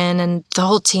Jen and the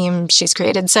whole team she's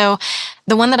created. So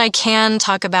the one that I can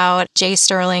talk about, Jay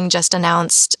Sterling just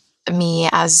announced me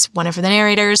as one of the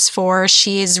narrators for,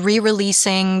 she's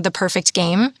re-releasing the Perfect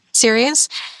Game series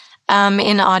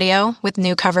in audio with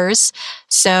new covers.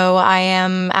 So I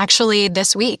am actually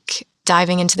this week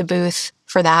diving into the booth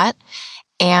for that.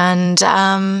 And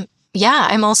I'm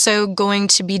also going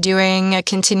to be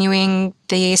continuing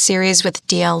the series with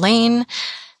DL Lane,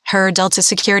 her Delta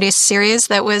Security series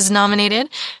that was nominated.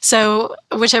 So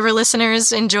whichever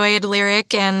listeners enjoyed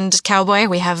Lyric and Cowboy,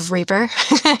 we have Reaper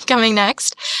coming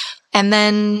next. And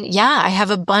then, I have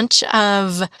a bunch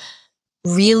of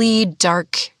really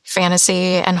dark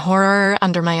fantasy and horror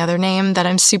under my other name that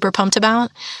I'm super pumped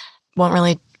about. Won't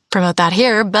really promote that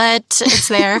here, but it's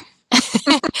there.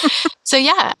 So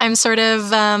I'm sort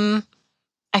of, I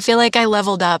feel like I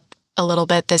leveled up a little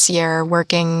bit this year,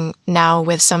 working now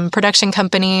with some production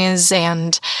companies,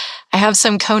 and I have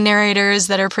some co-narrators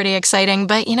that are pretty exciting.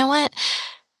 But you know what?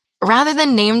 Rather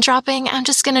than name dropping, I'm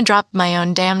just going to drop my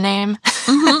own damn name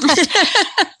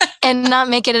and not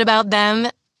make it about them.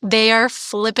 They are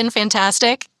flippin'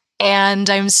 fantastic, and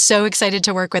I'm so excited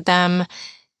to work with them.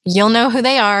 You'll know who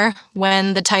they are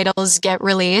when the titles get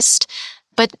released.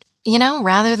 But,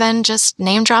 rather than just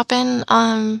name dropping,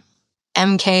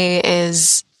 MK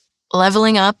is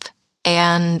leveling up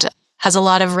and has a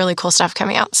lot of really cool stuff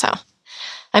coming out. So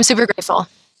I'm super grateful.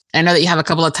 I know that you have a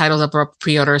couple of titles up for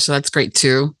pre-order, so that's great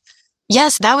too.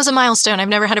 Yes, that was a milestone. I've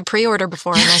never had a pre-order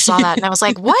before, and I saw that and I was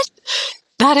like, what?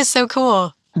 That is so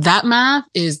cool. That math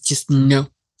is just no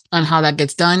on how that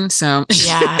gets done. So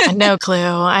yeah, no clue.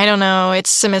 I don't know.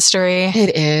 It's a mystery.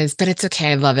 It is, but it's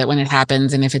okay. I love it when it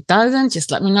happens. And if it doesn't,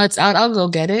 just let me know it's out. I'll go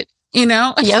get it.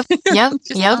 Yep.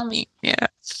 Tell me. Yeah.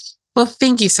 Well,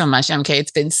 thank you so much, MK.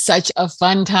 It's been such a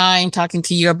fun time talking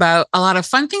to you about a lot of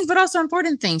fun things, but also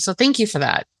important things. So thank you for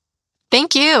that.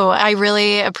 Thank you. I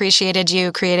really appreciated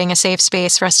you creating a safe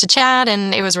space for us to chat,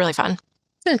 and it was really fun.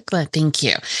 Good. Thank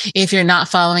you. If you're not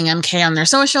following MK on their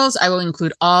socials, I will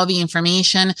include all the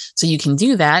information so you can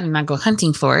do that and not go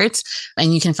hunting for it.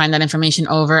 And you can find that information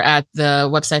over at the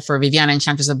website for Viviana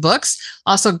Enchantress of Books.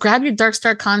 Also, grab your Dark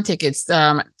Star Con tickets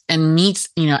and meet,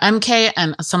 MK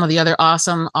and some of the other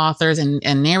awesome authors and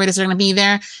narrators that are going to be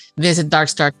there. Visit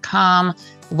Darkstar.com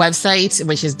website,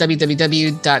 which is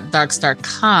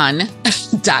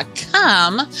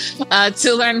www.darkstarcon.com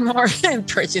to learn more and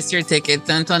purchase your tickets.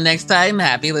 Until next time,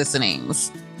 happy listenings.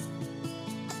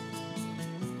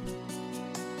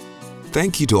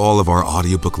 Thank you to all of our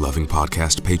Audiobook Loving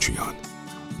Podcast Patreon.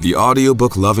 The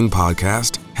Audiobook Loving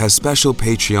Podcast has special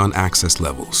Patreon access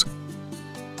levels.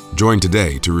 Join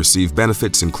today to receive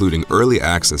benefits including early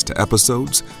access to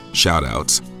episodes,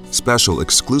 shout-outs, special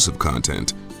exclusive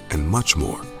content, and much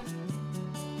more.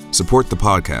 Support the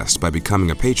podcast by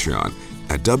becoming a Patreon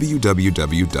at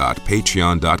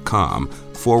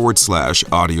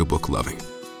www.patreon.com/audiobookloving.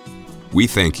 We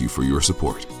thank you for your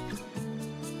support.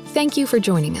 Thank you for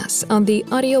joining us on the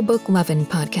Audiobook Lovin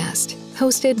podcast,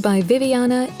 hosted by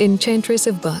Viviana, Enchantress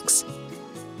of Books.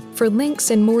 For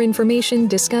links and more information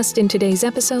discussed in today's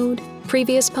episode,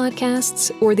 previous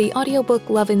podcasts, or the Audiobook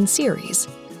Lovin series,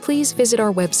 please visit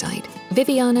our website,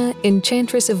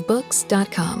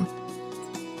 vivianaenchantressofbooks.com.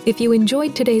 If you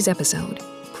enjoyed today's episode,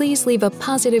 please leave a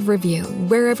positive review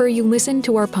wherever you listen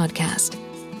to our podcast.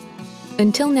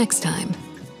 Until next time,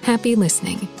 happy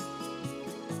listening.